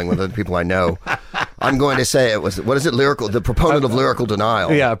log rolling with other people I know. I'm going to say it was, what is it, lyrical? The proponent of lyrical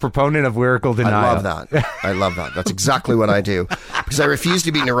denial. Yeah, a proponent of lyrical denial. I love that. That's exactly what I do. Because I refuse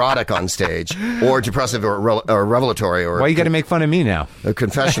to be neurotic on stage or depressive or revelatory. Or why you got to make fun of me now? A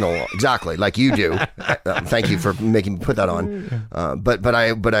confessional, exactly, like you do. Thank you for making me put that on. But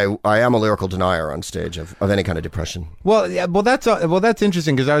I am a lyrical denier on stage of any kind of depression. Well, that's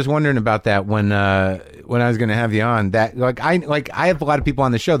interesting because I was wondering about that when I was going to have you on. That I have a lot of people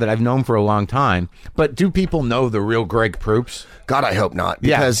on the show that I've known for a long time. But do people know the real Greg Proops? God, I hope not.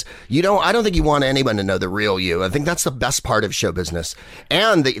 Because I don't think you want anyone to know the real you. I think that's the best part of show business.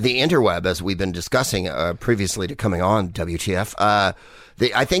 And the interweb, as we've been discussing previously to coming on WTF,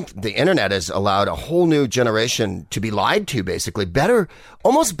 I think the internet has allowed a whole new generation to be lied to, basically.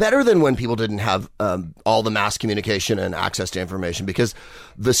 Almost better than when people didn't have all the mass communication and access to information, because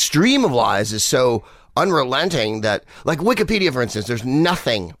the stream of lies is so unrelenting that, like Wikipedia, for instance, there's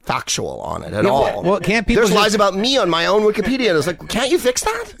nothing factual on it at all. Well, can't people? There's lies about me on my own Wikipedia, and it's like, can't you fix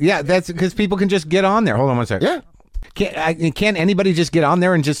that? Yeah, that's because people can just get on there. Hold on one second. Yeah. Can't anybody just get on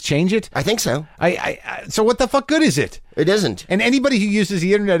there and just change it? I think so. So what the fuck good is it? It isn't. And anybody who uses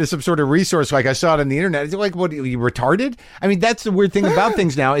the internet as some sort of resource, like I saw it on the internet, is it like, what, are you retarded? I mean, that's the weird thing about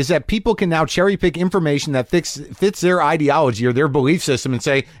things now, is that people can now cherry pick information that fits their ideology or their belief system and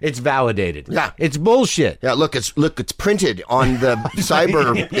say it's validated. Yeah. It's bullshit. Yeah, look, it's printed on the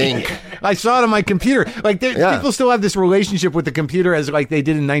cyber ink. I saw it on my computer. Like, people still have this relationship with the computer as like they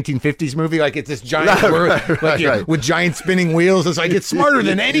did in 1950s movie. Like, it's this giant word, right. With giant spinning wheels. It's like, it's smarter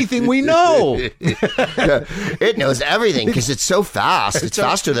than anything we know. It knows everything because it's so fast. It's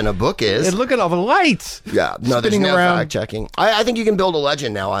faster than a book is. And look at all the lights. Yeah, no, there's no fact checking. I think you can build a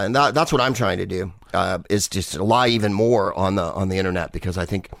legend now, and that's what I'm trying to do. Is just to lie even more on the internet, because I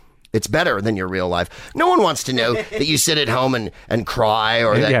think it's better than your real life. No one wants to know that you sit at home and cry,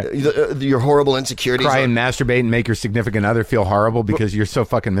 or that your horrible insecurities. Cry and masturbate and make your significant other feel horrible because you're so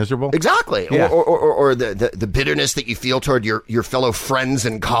fucking miserable. Exactly. Yeah. Or the bitterness that you feel toward your fellow friends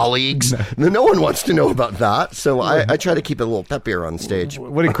and colleagues. No one wants to know about that. So I try to keep it a little peppier on stage.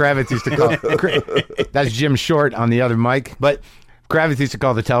 What did Kravitz used to call it? That's Jim Short on the other mic. But Kravitz used to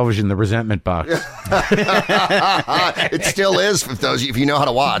call the television the resentment box. It still is for those of you, if you know how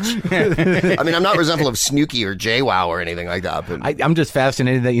to watch. I mean, I'm not resentful of Snooki or JWoww or anything like that. But I'm just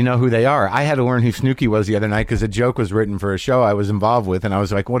fascinated that you know who they are. I had to learn who Snooki was the other night because a joke was written for a show I was involved with, and I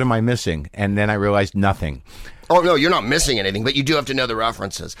was like, what am I missing? And then I realized nothing. Oh, no, you're not missing anything, but you do have to know the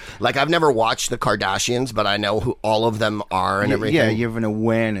references. Like, I've never watched the Kardashians, but I know who all of them are and everything. Yeah, you have an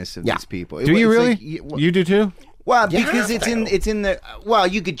awareness of these people. Do you really? Like, you do too? Well, because it's in the. Well,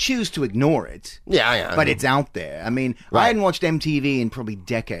 you could choose to ignore it. Yeah. But it's out there. I mean, I hadn't watched MTV in probably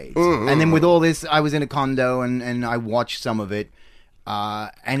decades, and then with all this, I was in a condo and I watched some of it,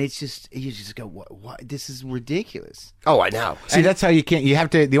 and it's just you just go, what? This is ridiculous. Oh, I know. See, that's how you can't. You have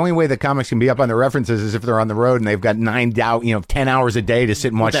to. The only way the comics can be up on the references is if they're on the road and they've got 10 hours a day to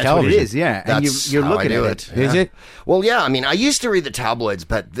sit and watch television. What it is, yeah. And you're how looking I do at it. it. Is it? Well, yeah. I mean, I used to read the tabloids,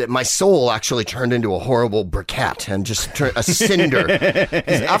 but my soul actually turned into a horrible briquette and just a cinder.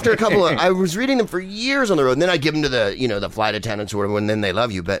 'Cause after a couple of, I was reading them for years on the road, and then I give them to the flight attendants or whatever, and then they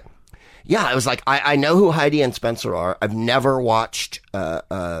love you, but. Yeah, it was like, I know who Heidi and Spencer are. I've never watched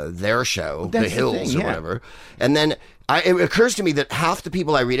their show, The Hills or whatever. And then it occurs to me that half the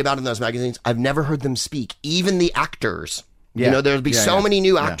people I read about in those magazines, I've never heard them speak, even the actors. Yeah. There'll be so many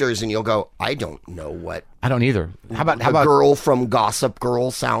new actors, and you'll go, I don't know what. I don't either. How about girl from Gossip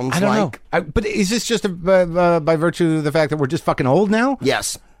Girl sounds like? I don't know. But is this just by virtue of the fact that we're just fucking old now?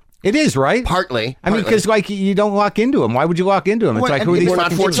 Yes. It is, right? Partly. I mean, because you don't lock into them. Why would you lock into them? It's like, who are these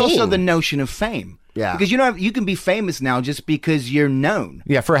fucking It's also the notion of fame. Yeah. Because you can be famous now just because you're known.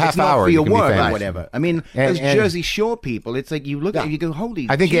 Yeah, for a half it's not hour. for your you can be work famous. or whatever. I mean, those Jersey Shore people, it's like you look at it, you go, holy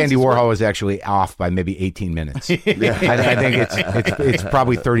I think Jesus, Andy Warhol was actually off by maybe 18 minutes. I think it's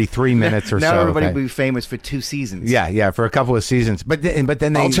probably 33 minutes or now so. Now everybody will be famous for 2 seasons. Yeah, for a couple of seasons. But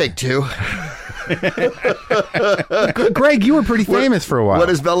then they... I'll take 2. Greg, you were pretty famous for a while. What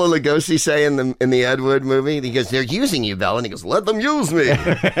does Bela Lugosi say in the Ed Wood movie? He goes, they're using you, Bela. And he goes, let them use me.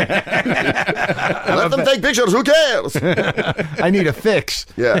 Let them take pictures. Who cares? I need a fix.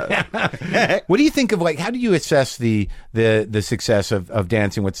 Yeah. What do you think of, how do you assess the success of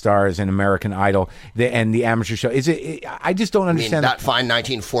Dancing with Stars and American Idol and the amateur show? I just don't understand. That fine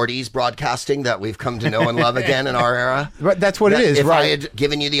 1940s broadcasting that we've come to know and love again in our era? Right, that's what it is, if right? I had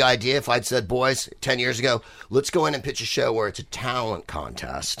given you the idea, if I'd said, boys, 10 years ago, let's go in and pitch a show where it's a talent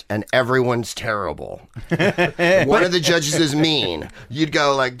contest and everyone's terrible. One of the judges is mean. You'd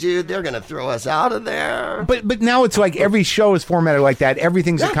go like, dude, they're going to throw us out of there. But now it's like every show is formatted like that.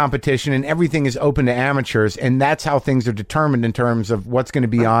 Everything's a competition and everything is open to amateurs. And that's how things are determined in terms of what's going to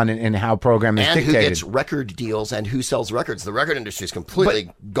be on and how programming is and dictated. Who gets record deals and who sells records. The record industry is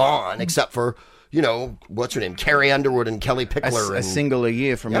completely gone except for... what's her name? Carrie Underwood and Kelly Pickler. A single a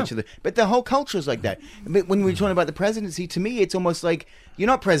year from each of the... But the whole culture is like that. But when we're talking about the presidency, to me, it's almost like you're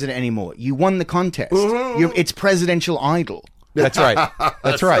not president anymore. You won the contest. It's presidential idol. That's right.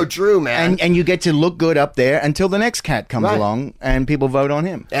 That's right. So true, man. And you get to look good up there until the next cat comes along and people vote on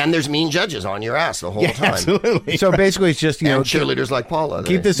him. And there's mean judges on your ass the whole time. Absolutely. So basically it's just, and cheerleaders like Paula.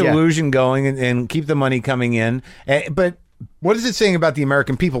 Keep this illusion going and keep the money coming in. But... what is it saying about the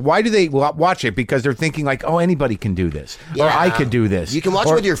American people? Why do they watch it? Because they're thinking like, oh, anybody can do this. Or I could do this. You can watch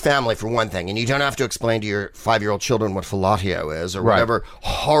it with your family for one thing, and you don't have to explain to your 5-year-old children what fellatio is or whatever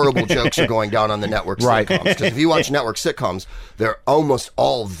horrible jokes are going down on the network sitcoms. Because if you watch network sitcoms, they're almost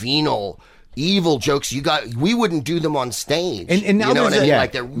all venal, evil jokes. We wouldn't do them on stage. And now you know what I mean? Yeah,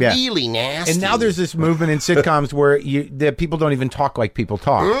 like they're really nasty. And now there's this movement in sitcoms where the people don't even talk like people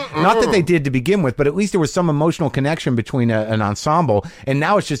talk. Not that they did to begin with, but at least there was some emotional connection between an ensemble. And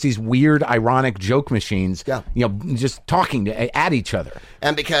now it's just these weird, ironic joke machines. Just talking at each other.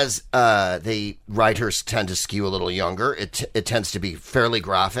 And because the writers tend to skew a little younger, it tends to be fairly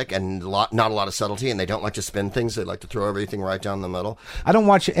graphic and not a lot of subtlety. And they don't like to spin things; they like to throw everything right down the middle. I don't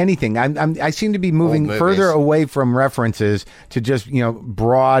watch anything. I seem to be moving further away from references to just,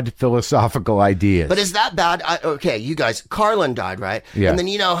 broad philosophical ideas. But is that bad? Okay, you guys, Carlin died, right? Yeah. And then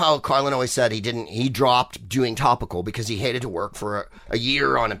you know how Carlin always said he dropped doing topical because he hated to work for a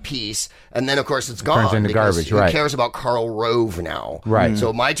year on a piece. And then, of course, it's gone. Turns into garbage, who cares about Karl Rove now? Right.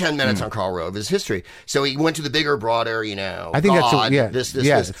 So my 10 minutes on Karl Rove is history. So he went to the bigger, broader, I think God, that's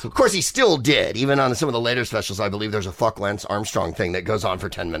this. Of course, he still did. Even on some of the later specials, I believe there's a fuck Lance Armstrong thing that goes on for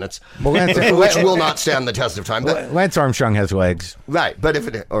 10 minutes. Well, which will not stand the test of time. But Lance Armstrong has legs. Right. But if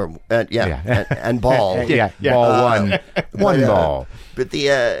it... and ball. Ball one. One ball.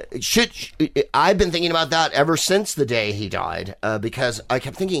 But I've been thinking about that ever since the day he died, because I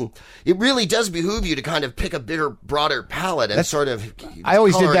kept thinking it really does behoove you to kind of pick a bigger, broader palette and I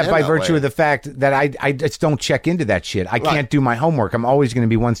always did that by virtue way. of the fact that I just don't check into that shit. I can't do my homework. I'm always going to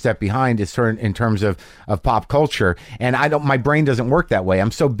be one step behind in terms of pop culture, and my brain doesn't work that way.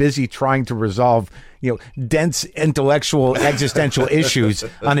 I'm so busy trying to resolve dense intellectual existential issues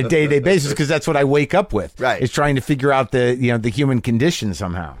on a day-to-day basis, because that's what I wake up with. Right. Is trying to figure out the human condition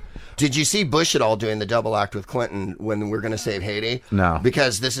somehow. Did you see Bush at all doing the double act with Clinton when we're going to save Haiti? No.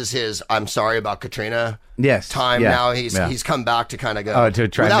 Because this is his I'm sorry about Katrina time. Yeah. Now he's come back to kind of go to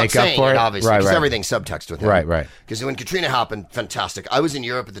try without and make up saying for it, obviously, because everything's subtext with him. Right. Because when Katrina happened, fantastic. I was in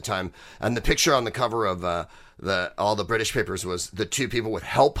Europe at the time, and the picture on the cover of all the British papers was the two people with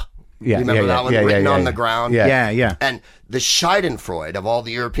help. Yeah, you remember that one written on the ground? Yeah. And the Schadenfreude of all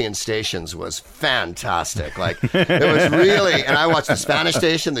the European stations was fantastic. Like, it was really, and I watched the Spanish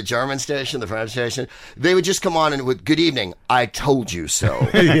station, the German station, the French station. They would just come on and with, good evening, I told you so.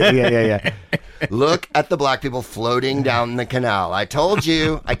 Yeah. Look at the black people floating down the canal. I told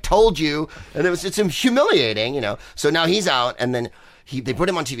you. And it's humiliating, So now he's out, and then they put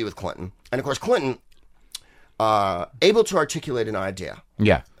him on TV with Clinton. And of course, Clinton, able to articulate an idea.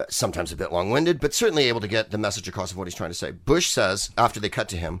 Yeah. Sometimes a bit long-winded, but certainly able to get the message across of what he's trying to say. Bush says, after they cut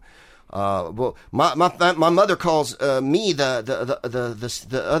to him, well, my mother calls me the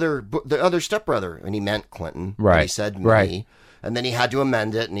other stepbrother, and he meant Clinton. Right. And he said me. Right. And then he had to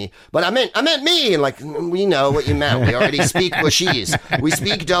amend it, but I meant me, and like, we know what you meant. We already speak Bushese. We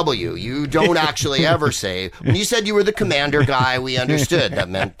speak W. You don't actually ever say, when you said you were the commander guy, we understood. That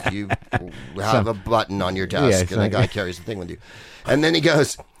meant you have a button on your desk, and the guy carries the thing with you. And then he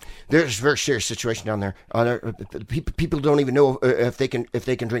goes, there's a very serious situation down there. People don't even know if they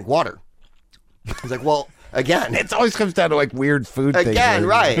can drink water. I was like, well, again, it always comes down to like weird food things. Again,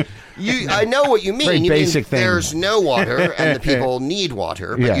 right. I know what you mean. Very basic thing. There's no water and the people need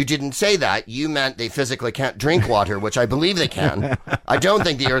water, but you didn't say that. You meant they physically can't drink water, which I believe they can. I don't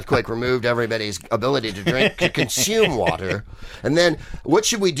think the earthquake removed everybody's ability to consume water. And then, what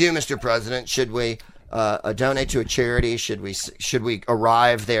should we do, Mr. President? Should we donate to a charity? Should we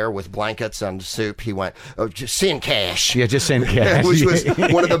arrive there with blankets and soup? He went, just send cash. Yeah, just send cash. Which was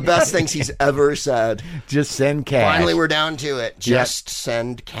one of the best things he's ever said. Just send cash. Finally, we're down to it. Just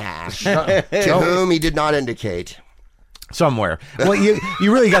send cash. To whom he did not indicate. Somewhere. Well, you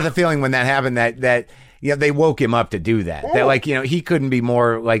really got the feeling when that happened that they woke him up to do that. That he couldn't be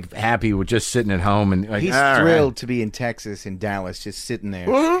more like happy with just sitting at home and like, he's thrilled to be in Texas, in Dallas, just sitting there.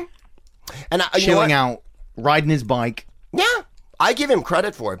 Mm-hmm. And chilling out, riding his bike. Yeah, I give him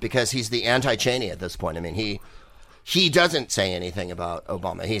credit for it because he's the anti-Cheney at this point. I mean, he doesn't say anything about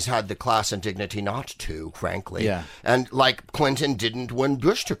Obama. He's had the class and dignity not to, frankly. Yeah. And like Clinton didn't when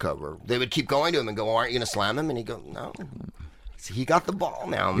Bush took over. They would keep going to him and go, aren't you going to slam him? And he'd go, no. He got the ball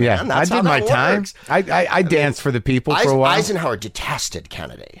now, man. Yeah, That's I did my time. I danced for the people for a while. Eisenhower detested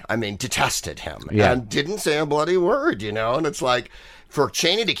Kennedy. I mean, detested him. Yeah. And didn't say a bloody word, And it's like, for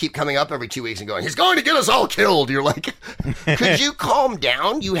Cheney to keep coming up every 2 weeks and going, he's going to get us all killed. You're like, could you calm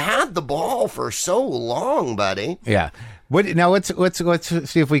down? You had the ball for so long, buddy. Yeah. Let's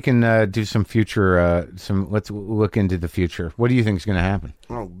see if we can do some future. Let's look into the future. What do you think is going to happen?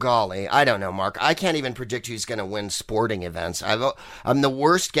 Oh golly, I don't know, Mark. I can't even predict who's going to win sporting events. I'm the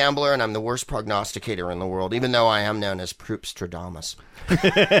worst gambler and I'm the worst prognosticator in the world, even though I am known as Proopstradamus.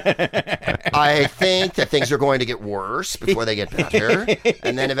 I think that things are going to get worse before they get better,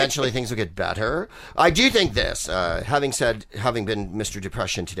 and then eventually things will get better. I do think this. Having been Mr.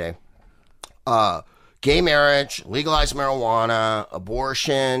 Depression today. Gay marriage, legalized marijuana,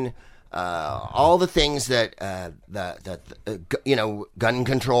 abortion, all the things that gun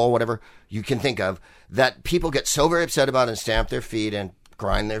control, whatever you can think of, that people get so very upset about and stamp their feet and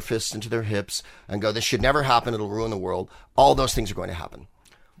grind their fists into their hips and go, this should never happen, it'll ruin the world. All those things are going to happen.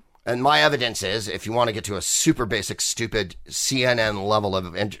 And my evidence is, if you want to get to a super basic, stupid CNN level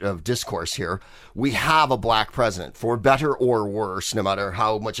of discourse here, we have a black president, for better or worse, no matter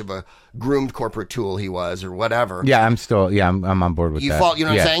how much of a groomed corporate tool he was or whatever. Yeah, I'm on board with that. You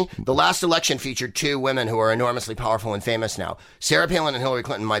know what I'm saying? The last election featured two women who are enormously powerful and famous now. Sarah Palin and Hillary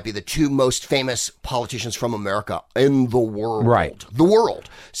Clinton might be the two most famous politicians from America in the world. Right. The world.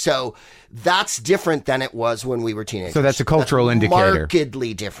 So That's different than it was when we were teenagers. So that's a cultural indicator.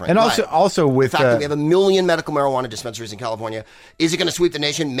 Markedly different. And also with the fact that we have 1 million medical marijuana dispensaries in California, is it going to sweep the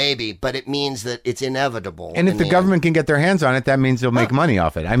nation? Maybe, but it means that it's inevitable. And if the government can get their hands on it, that means they'll make money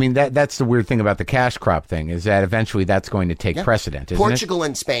off it. I mean, that's the weird thing about the cash crop thing, is that eventually that's going to take precedent, isn't Portugal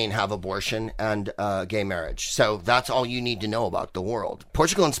and Spain have abortion and gay marriage. So that's all you need to know about the world.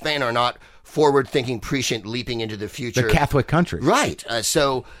 Portugal and Spain are not forward-thinking, prescient, leaping into the future. The Catholic countries. Right.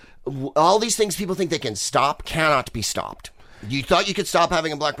 So all these things people think they can stop cannot be stopped. You thought you could stop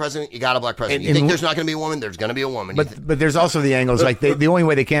having a black president, you got a black president. You think there's not going to be a woman, there's going to be a woman. But there's also the angles, like the only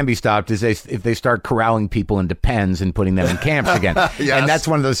way they can be stopped is if they start corralling people into pens and putting them in camps again. Yes. And that's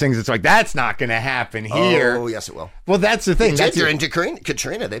one of those things that's like, that's not going to happen here. Oh, yes, it will. Well, that's the thing. You're into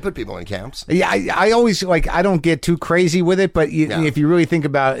Katrina. They put people in camps. Yeah, I always, I don't get too crazy with it, but if you really think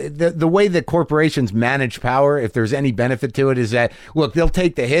about it, the way that corporations manage power, if there's any benefit to it, is that, look, they'll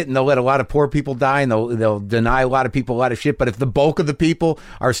take the hit and they'll let a lot of poor people die and they'll deny a lot of people a lot of shit, but if the bulk of the people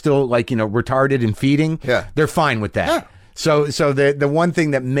are still retarded and feeding, they're fine with that. Yeah. So the one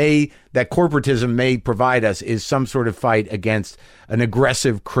thing that corporatism may provide us is some sort of fight against an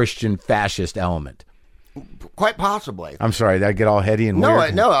aggressive Christian fascist element. Quite possibly. I'm sorry, did I get all heady and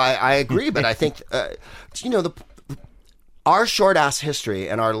weird? No, I agree, but I think our short ass history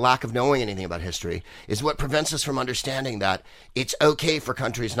and our lack of knowing anything about history is what prevents us from understanding that it's okay for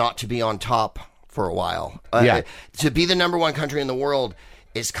countries not to be on top for a while. To be the number one country in the world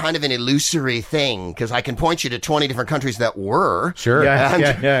is kind of an illusory thing, because I can point you to 20 different countries that were. Sure.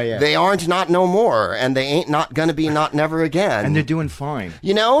 Yeah. They aren't not no more, and they ain't not going to be not never again. And they're doing fine.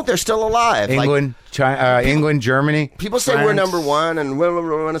 They're still alive. England, China, England, Germany. People say France. we're number one,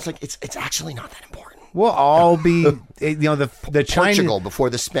 and it's like, it's actually not that important. We'll all be, the Chinese. Portugal before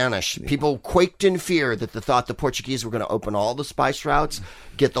the Spanish. People quaked in fear that the Portuguese were going to open all the spice routes,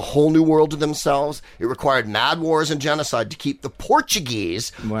 get the whole new world to themselves. It required mad wars and genocide to keep the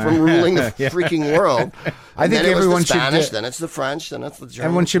Portuguese from ruling the freaking world. I think then everyone it was the Spanish, should. then it's the French, then it's the German.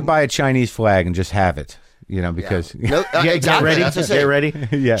 Everyone should buy a Chinese flag and just have it. Because exactly. Get ready. That's what I'm Get ready.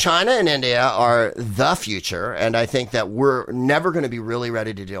 Yeah. China and India are the future, and I think that we're never going to be really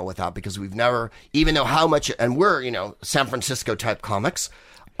ready to deal with that, because we've never, even though how much, and we're San Francisco type comics.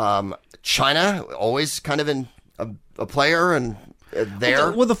 China always kind of in a player and.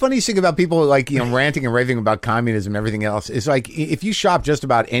 There. Well, the funniest thing about people ranting and raving about communism and everything else is if you shop just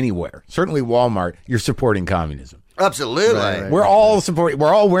about anywhere, certainly Walmart, you're supporting communism. Absolutely. Right. We're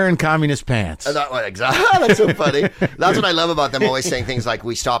all wearing communist pants. Exactly. That's so funny. That's what I love about them always saying things like,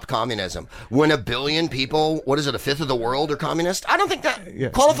 we stopped communism. When 1 billion people, what is it, a fifth of the world are communist? I don't think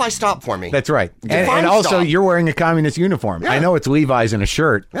that qualifies stop for me. That's right. And also, stop. You're wearing a communist uniform. Yeah. I know it's Levi's and a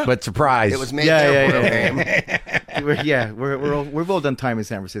shirt, but surprise. It was made there. We've all done time in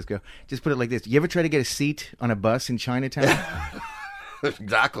San Francisco. Just put it like this. You ever try to get a seat on a bus in Chinatown?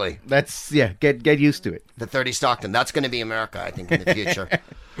 Exactly. That's get used to it. The 30 Stockton. That's going to be America, I think, in the future.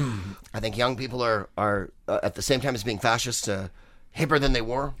 I think young people are at the same time as being fascist, hipper than they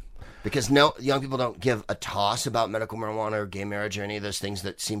were, because young people don't give a toss about medical marijuana or gay marriage or any of those things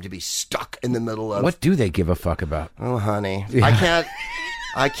that seem to be stuck in the middle of. What do they give a fuck about? Oh, honey,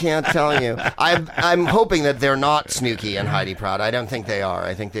 I can't tell you. I'm hoping that they're not Snooki and Heidi Proud. I don't think they are.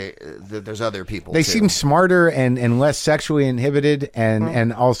 I think there's other people. They too. seem smarter and less sexually inhibited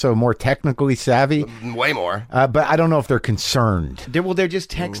and also more technically savvy. Way more. But I don't know if they're concerned. They're just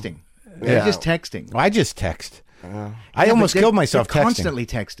texting. They're just texting. I just text. I almost killed myself they're texting. constantly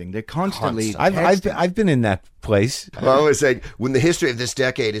texting. They're constantly texting. I've been in that place. I always say, when the history of this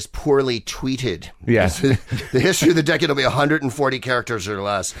decade is poorly tweeted, yes, the history of the decade will be 140 characters or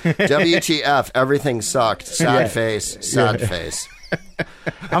less. WTF, everything sucked. Sad face, sad face.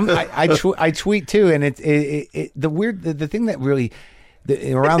 I tweet too, and the thing that really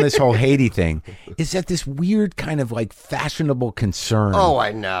around this whole Haiti thing is that this weird kind of fashionable concern. Oh,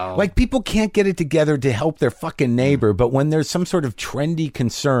 I know. People can't get it together to help their fucking neighbor, but when there's some sort of trendy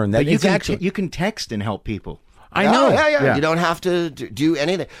concern that you can text and help people. I know. Yeah. You don't have to do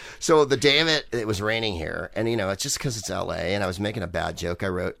anything. So the day of it was raining here, and it's just because it's L.A. and I was making a bad joke. I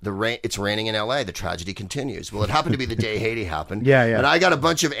wrote it's raining in L.A. The tragedy continues. Well, it happened to be the day Haiti happened. Yeah. And I got a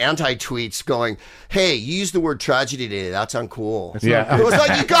bunch of anti-tweets going, "Hey, you used the word tragedy today. That's uncool." It was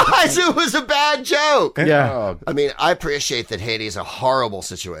like, you guys, it was a bad joke. Yeah. I mean, I appreciate that Haiti is a horrible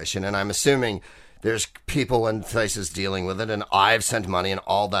situation, and I'm assuming There's people and places dealing with it, and I've sent money and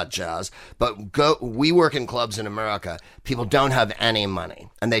all that jazz. But we work in clubs in America. People don't have any money,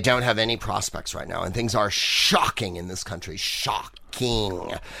 and they don't have any prospects right now. And things are shocking in this country.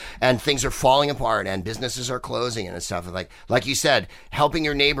 Shocking. And things are falling apart, and businesses are closing and stuff. And like you said, helping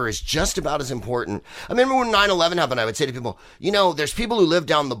your neighbor is just about as important. I remember when 9/11 happened, I would say to people, there's people who live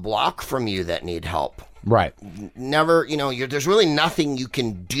down the block from you that need help. Right. Never, there's really nothing you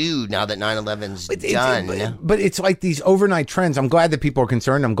can do now that 9/11's done. But it's like these overnight trends. I'm glad that people are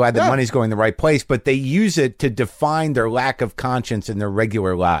concerned. I'm glad that money's going the right place, but they use it to define their lack of conscience in their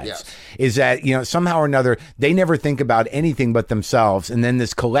regular lives. Yes. Is that, somehow or another, they never think about anything but themselves. And then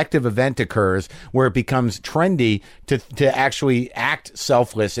this collective event occurs where it becomes trendy to actually act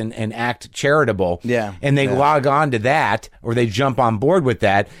selfless and act charitable. Yeah. And they log on to that, or they jump on board with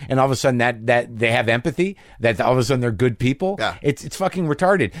that. And all of a sudden that they have empathy. That all of a sudden they're good people. Yeah. It's fucking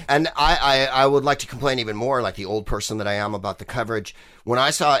retarded. And I would like to complain even more, like the old person that I am, about the coverage. When I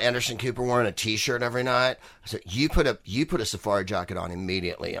saw Anderson Cooper wearing a T-shirt every night, I said, "You put a safari jacket on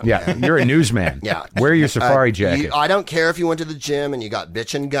immediately." You're a newsman. Yeah, wear your safari jacket. I don't care if you went to the gym and you got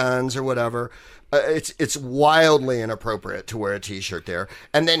bitchin' guns or whatever. It's wildly inappropriate to wear a T-shirt there.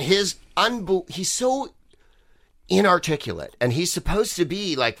 And then he's so inarticulate, and he's supposed to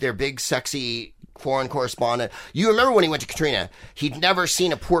be like their big sexy foreign correspondent. You remember when he went to Katrina, he'd never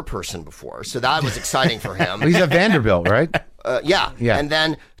seen a poor person before, so that was exciting for him. He's at Vanderbilt, right? Yeah. Yeah. And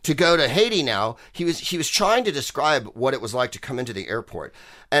then to go to Haiti now, he was trying to describe what it was like to come into the airport.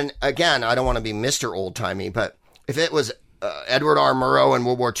 And again, I don't want to be Mr. Old-timey, but if it was Edward R. Murrow in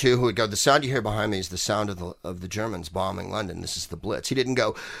World War II who would go, "The sound you hear behind me is the sound of the Germans bombing London. This is the Blitz." He didn't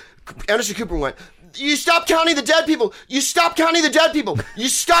go. Anderson Cooper went, "You stop counting the dead people. You stop counting the dead people. You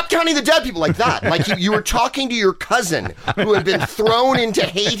stop counting the dead people," like that. Like you were talking to your cousin who had been thrown into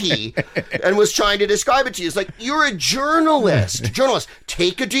Haiti and was trying to describe it to you. It's like, you're a journalist. Journalist,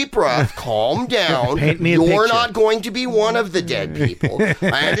 take a deep breath, calm down. Paint me a You're picture. not going to be one of the dead people.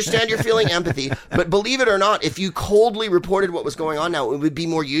 I understand you're feeling empathy, but believe it or not, if you coldly reported what was going on now, it would be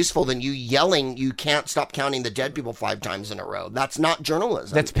more useful than you yelling, "You can't stop counting the dead people 5 times in a row." That's not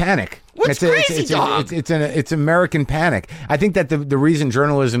journalism. That's panic. What's crazy, dog? It's American panic. I think that the reason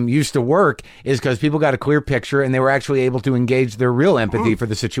journalism used to work is because people got a clear picture and they were actually able to engage their real empathy for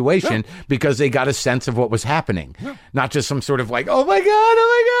the situation because they got a sense of what was happening, not just some sort of like, "Oh my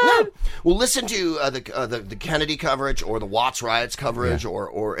god." Well, listen to the Kennedy coverage or the Watts riots coverage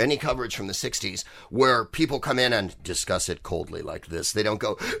or any coverage from the 60s where people come in and discuss it coldly like this. They don't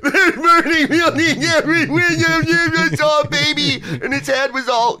go, "There's burning building everywhere. I saw a baby and its head was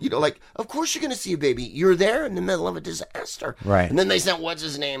all," like, of course you're going to see a baby. You're there in the middle of a disaster. Right. And then they said, what's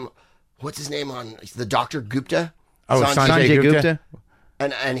his name on the Dr. Gupta? Oh, Sanjay Gupta?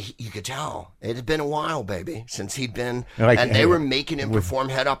 And you could tell it had been a while, baby, since he'd been. Like, they were making him perform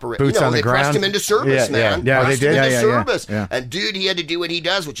head operations. boots on the they pressed ground? him into service, man. Yeah, they Pressed did. him into Yeah. service. Yeah. And dude, he had to do what he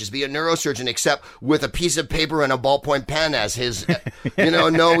does, which is be a neurosurgeon, except with a piece of paper and a ballpoint pen as his,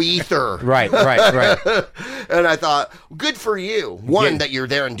 no ether. Right. And I thought, good for you. One, that you're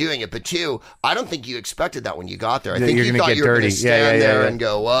there and doing it, but two, I don't think you expected that when you got there. I think you're you gonna thought get you were going dirty. to stand there Yeah. and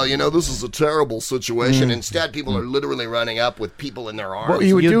go, well, this is a terrible situation. Instead, people are literally running up with people in their arms. What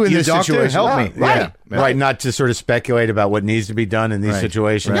you would do in this doctor, situation? help me. Right. Yeah. Right. Not to sort of speculate about what needs to be done in these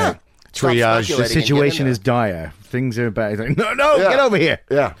situations. Yeah. Stop Triage. speculating The and get in situation there. is dire. Things are bad. He's like, no, get over here.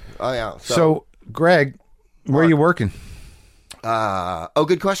 Yeah. Oh, yeah. So, Greg, where are you working?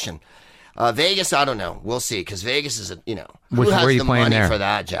 Good question. Vegas, I don't know. We'll see, because Vegas is who Where has are you the playing money there? for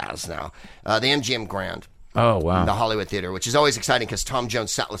that jazz now? The MGM Grand. Oh, wow. The Hollywood Theater, which is always exciting because Tom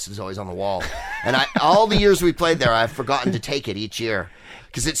Jones' set list is always on the wall. And all the years we played there, I've forgotten to take it each year.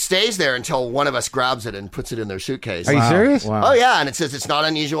 Because it stays there until one of us grabs it and puts it in their suitcase. Are you serious? Wow. Oh, yeah, and it says, "It's not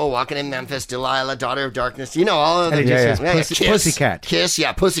unusual walking in Memphis, Delilah, daughter of darkness." All of And the it just says Kiss. Pussycat. Kiss,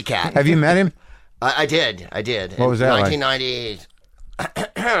 yeah, Pussycat. Have you met him? I did. What was that like? 1990,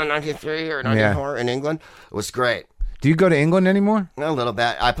 93 or 94 in England. It was great. Do you go to England anymore? A little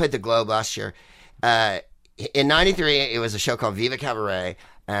bit. I played the Globe last year. In 93, it was a show called Viva Cabaret,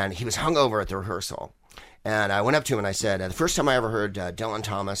 and he was hungover at the rehearsal. And I went up to him and I said, the first time I ever heard Dylan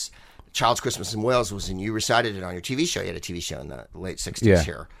Thomas, Child's Christmas in Wales, was when you recited it on your TV show. You had a TV show in the late 60s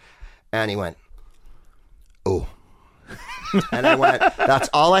here. And he went, "Oh." And I went, "That's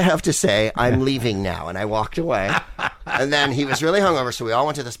all I have to say. I'm leaving now." And I walked away. And then he was really hungover, so we all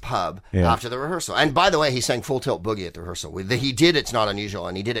went to this pub after the rehearsal. And by the way, he sang Full Tilt Boogie at the rehearsal. He did It's Not Unusual,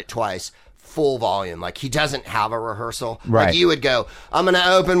 and he did it twice. Full volume. Like, he doesn't have a rehearsal. Right. Like, you would go, "I'm going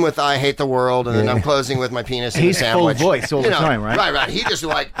to open with I Hate the World," and then I'm closing with My Penis in a Sandwich. Full voice all the time, right? Right. He just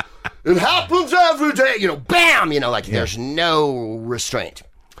it happens every day. Bam. Like there's no restraint.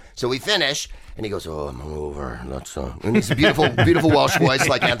 So we finish. And he goes, oh, I'm hungover. And he's a beautiful, beautiful Welsh voice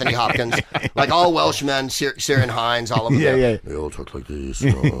like Anthony Hopkins. Like all Welsh men, Ciarán Hinds, all of them. Yeah. They all talk like this.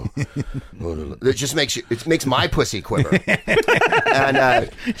 It just makes my pussy quiver.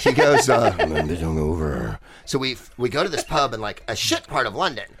 And he goes, I'm hungover. So we go to this pub in like a shit part of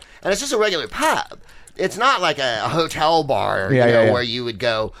London. And it's just a regular pub. It's not like a hotel bar, where you would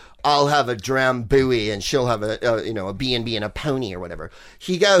go, I'll have a drambuie and she'll have a B&B and a pony or whatever.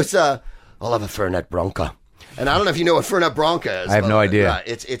 He goes, I'll have a Fernet Branca. And I don't know if you know what Fernet Branca is. I have no idea.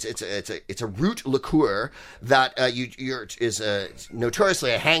 It's a root liqueur that is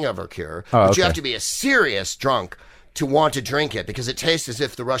notoriously a hangover cure. Oh, but you okay. have to be a serious drunk to want to drink it because it tastes as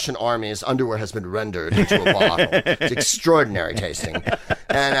if the Russian army's underwear has been rendered into a bottle. It's extraordinary tasting.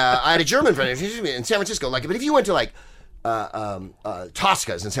 And I had a German friend in San Francisco. But if you went to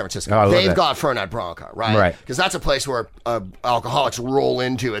Tosca's in San Francisco, they've got Fernet Branca, right? Because that's a place where alcoholics roll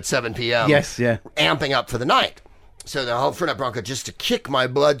into at 7 p.m. Yes, yeah. Amping up for the night. So the whole Fernet Branca just to kick my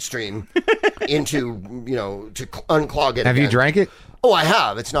bloodstream into, to unclog it. Have you drank it? Oh, I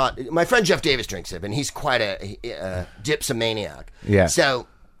have. It's not. My friend Jeff Davis drinks it, and he's quite a dipsomaniac. Yeah. So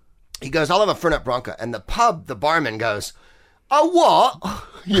he goes, I'll have a Fernet Branca. And the barman goes, a what?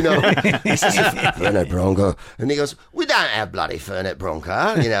 He says, Fernet Branca. And he goes, we don't have bloody Fernet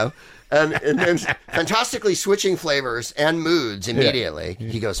Branca, And then fantastically switching flavors and moods immediately. Yeah.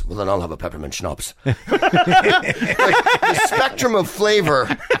 He goes, well, then I'll have a peppermint schnapps. The spectrum of flavor.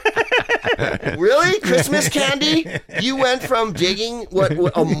 Really? Christmas candy? You went from digging what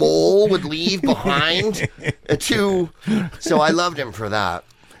a mole would leave behind to... So I loved him for that.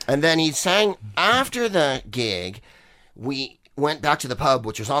 And then he sang after the gig, we went back to the pub,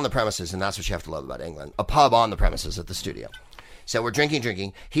 which was on the premises, and that's what you have to love about England. A pub on the premises at the studio. So we're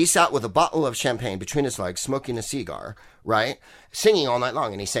drinking. He sat with a bottle of champagne between his legs, smoking a cigar, right? Singing all night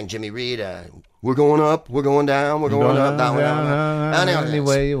long. And he sang Jimmy Reed, we're going up, we're going down, we're going up, down. Any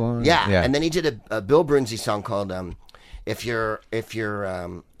way you want. Yeah. And then he did a Bill Brunsey song called If You're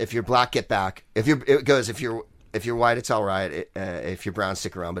Black, Get Back. If you're white, it's all right. If you're brown,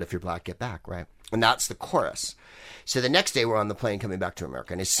 stick around. But if you're black, get back, right? And that's the chorus. So the next day we're on the plane coming back to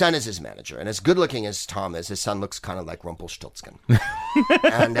America, and his son is his manager. And as good looking as Tom is, his son looks kind of like Rumpelstiltskin.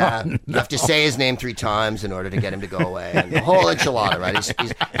 And you have to say his name 3 times in order to get him to go away. And the whole enchilada, right?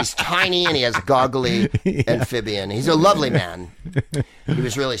 He's tiny and he has goggly amphibian. He's a lovely man. He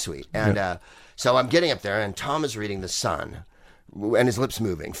was really sweet. And so I'm getting up there, and Tom is reading The Sun. And his lips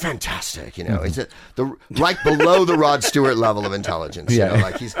moving, fantastic. He's right below the Rod Stewart level of intelligence.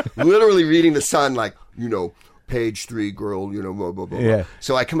 He's literally reading The Sun, page 3, girl. Blah, blah, blah. Yeah.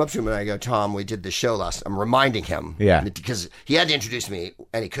 So I come up to him and I go, Tom, we did the show last. I'm reminding him, because he had to introduce me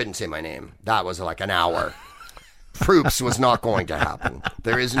and he couldn't say my name. That was like an hour. Proops was not going to happen.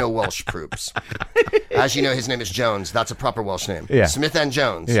 There is no Welsh Proops. As you know, his name is Jones. That's a proper Welsh name. Yeah. Smith and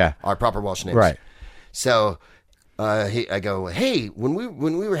Jones are proper Welsh names. Right. So. I go, hey, when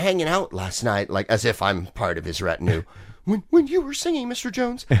we were hanging out last night, like as if I'm part of his retinue, when you were singing, Mr.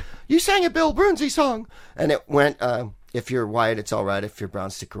 Jones, you sang a Bill Brunsey song, and it went, if you're white, it's all right. If you're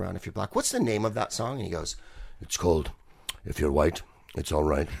brown, stick around. If you're black, what's the name of that song? And he goes, it's called, if you're white, it's all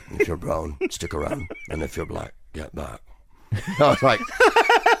right. If you're brown, stick around, and if you're black, get back. I was like,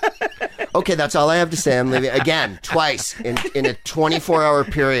 okay, that's all I have to say. I'm leaving again, twice in a 24-hour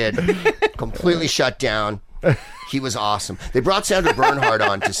period, completely shut down. He was awesome. They brought Sandra Bernhard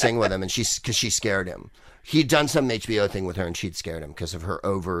on to sing with him, and because she scared him. He'd done some HBO thing with her, and she'd scared him because of her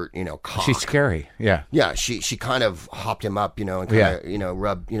over, cock. She's scary. Yeah. Yeah. She kind of hopped him up, and kind of,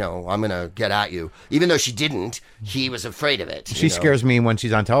 rubbed, I'm gonna get at you. Even though she didn't, he was afraid of it. She scares me when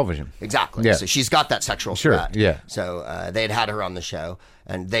she's on television. Exactly. Yeah. So she's got that sexual threat. Yeah. So they'd had her on the show,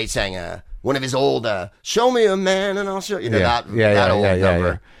 and they sang one of his old "Show Me a Man and I'll show you," that old number.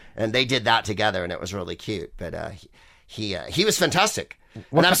 Yeah. And they did that together, and it was really cute. But he was fantastic.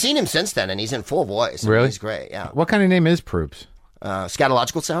 And I've seen him since then, and he's in full voice. Really? He's great, yeah. What kind of name is Proops?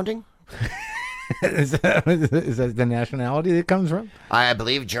 Scatological sounding. Is that the nationality it comes from? I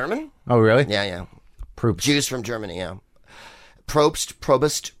believe German. Oh, really? Yeah. Proops. Jews from Germany, yeah. Probst,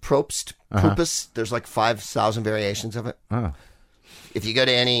 Proopus. There's like 5,000 variations of it. Oh. If you go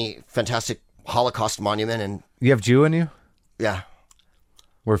to any fantastic Holocaust monument and... You have Jew in you? Yeah.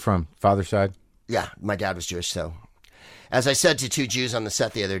 Where from? Father's side? Yeah, my dad was Jewish, so... As I said to 2 Jews on the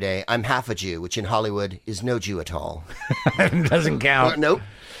set the other day, I'm half a Jew, which in Hollywood is no Jew at all. Doesn't count. Nope.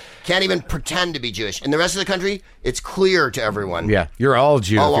 Can't even pretend to be Jewish. In the rest of the country, it's clear to everyone. Yeah, you're all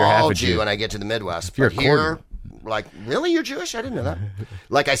Jew if you're half a Jew. When I get to the Midwest. If you're but here, like, really? You're Jewish? I didn't know that.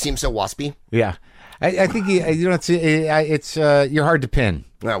 Like, I seem so waspy. Yeah. I think you know it's you're hard to pin.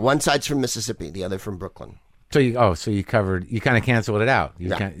 One side's from Mississippi, the other from Brooklyn. So you kind of canceled it out.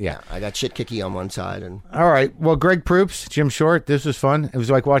 Yeah. I got shit kicky on one side, and All right. Well, Greg Proops, Jim Short, this was fun. It was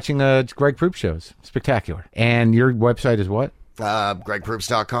like watching Greg Proops shows. Spectacular. And your website is what?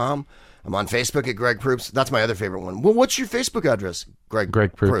 GregProops.com. I'm on Facebook at Greg Proops. That's my other favorite one. Well, what's your Facebook address? Greg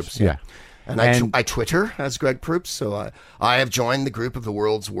Proops. Yeah. And I Twitter as Greg Proops. So I have joined the group of the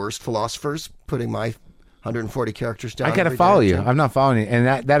world's worst philosophers, putting my 140 characters down. I got to follow you. I'm not following you.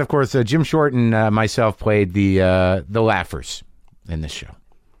 And that of course, Jim Short and myself played the laughers in this show.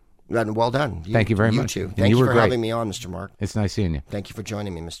 And well done. Thank you very much. You too. And Thank you you were for great. having me on, Mr. Mark. It's nice seeing you. Thank you for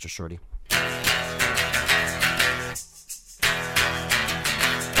joining me, Mr. Shorty.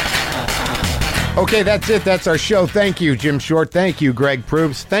 Okay, that's it. That's our show. Thank you, Jim Short. Thank you, Greg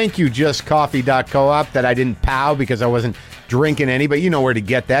Proops. Thank you, JustCoffee.coop, that I didn't pow because I wasn't drinking any, but you know where to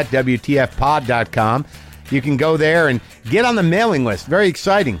get that, WTFpod.com. You can go there and get on the mailing list. Very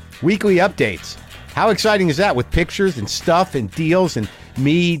exciting. Weekly updates. How exciting is that, with pictures and stuff and deals and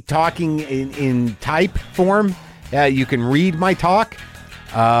me talking in type form? You can read my talk.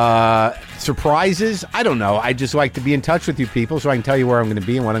 Surprises. I don't know. I just like to be in touch with you people so I can tell you where I'm going to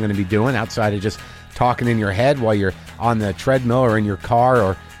be and what I'm going to be doing outside of just talking in your head while you're on the treadmill or in your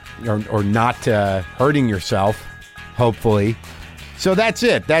car or not hurting yourself, hopefully. So that's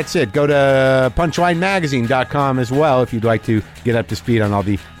it. Go to punchlinemagazine.com as well if you'd like to get up to speed on all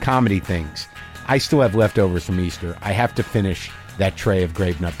the comedy things. I still have leftovers from Easter. I have to finish that tray of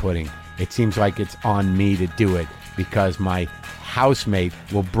grape nut pudding. It seems like it's on me to do it because my housemate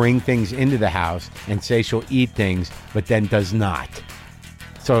will bring things into the house and say she'll eat things, but then does not.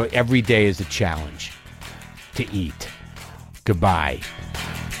 So every day is a challenge to eat. Goodbye.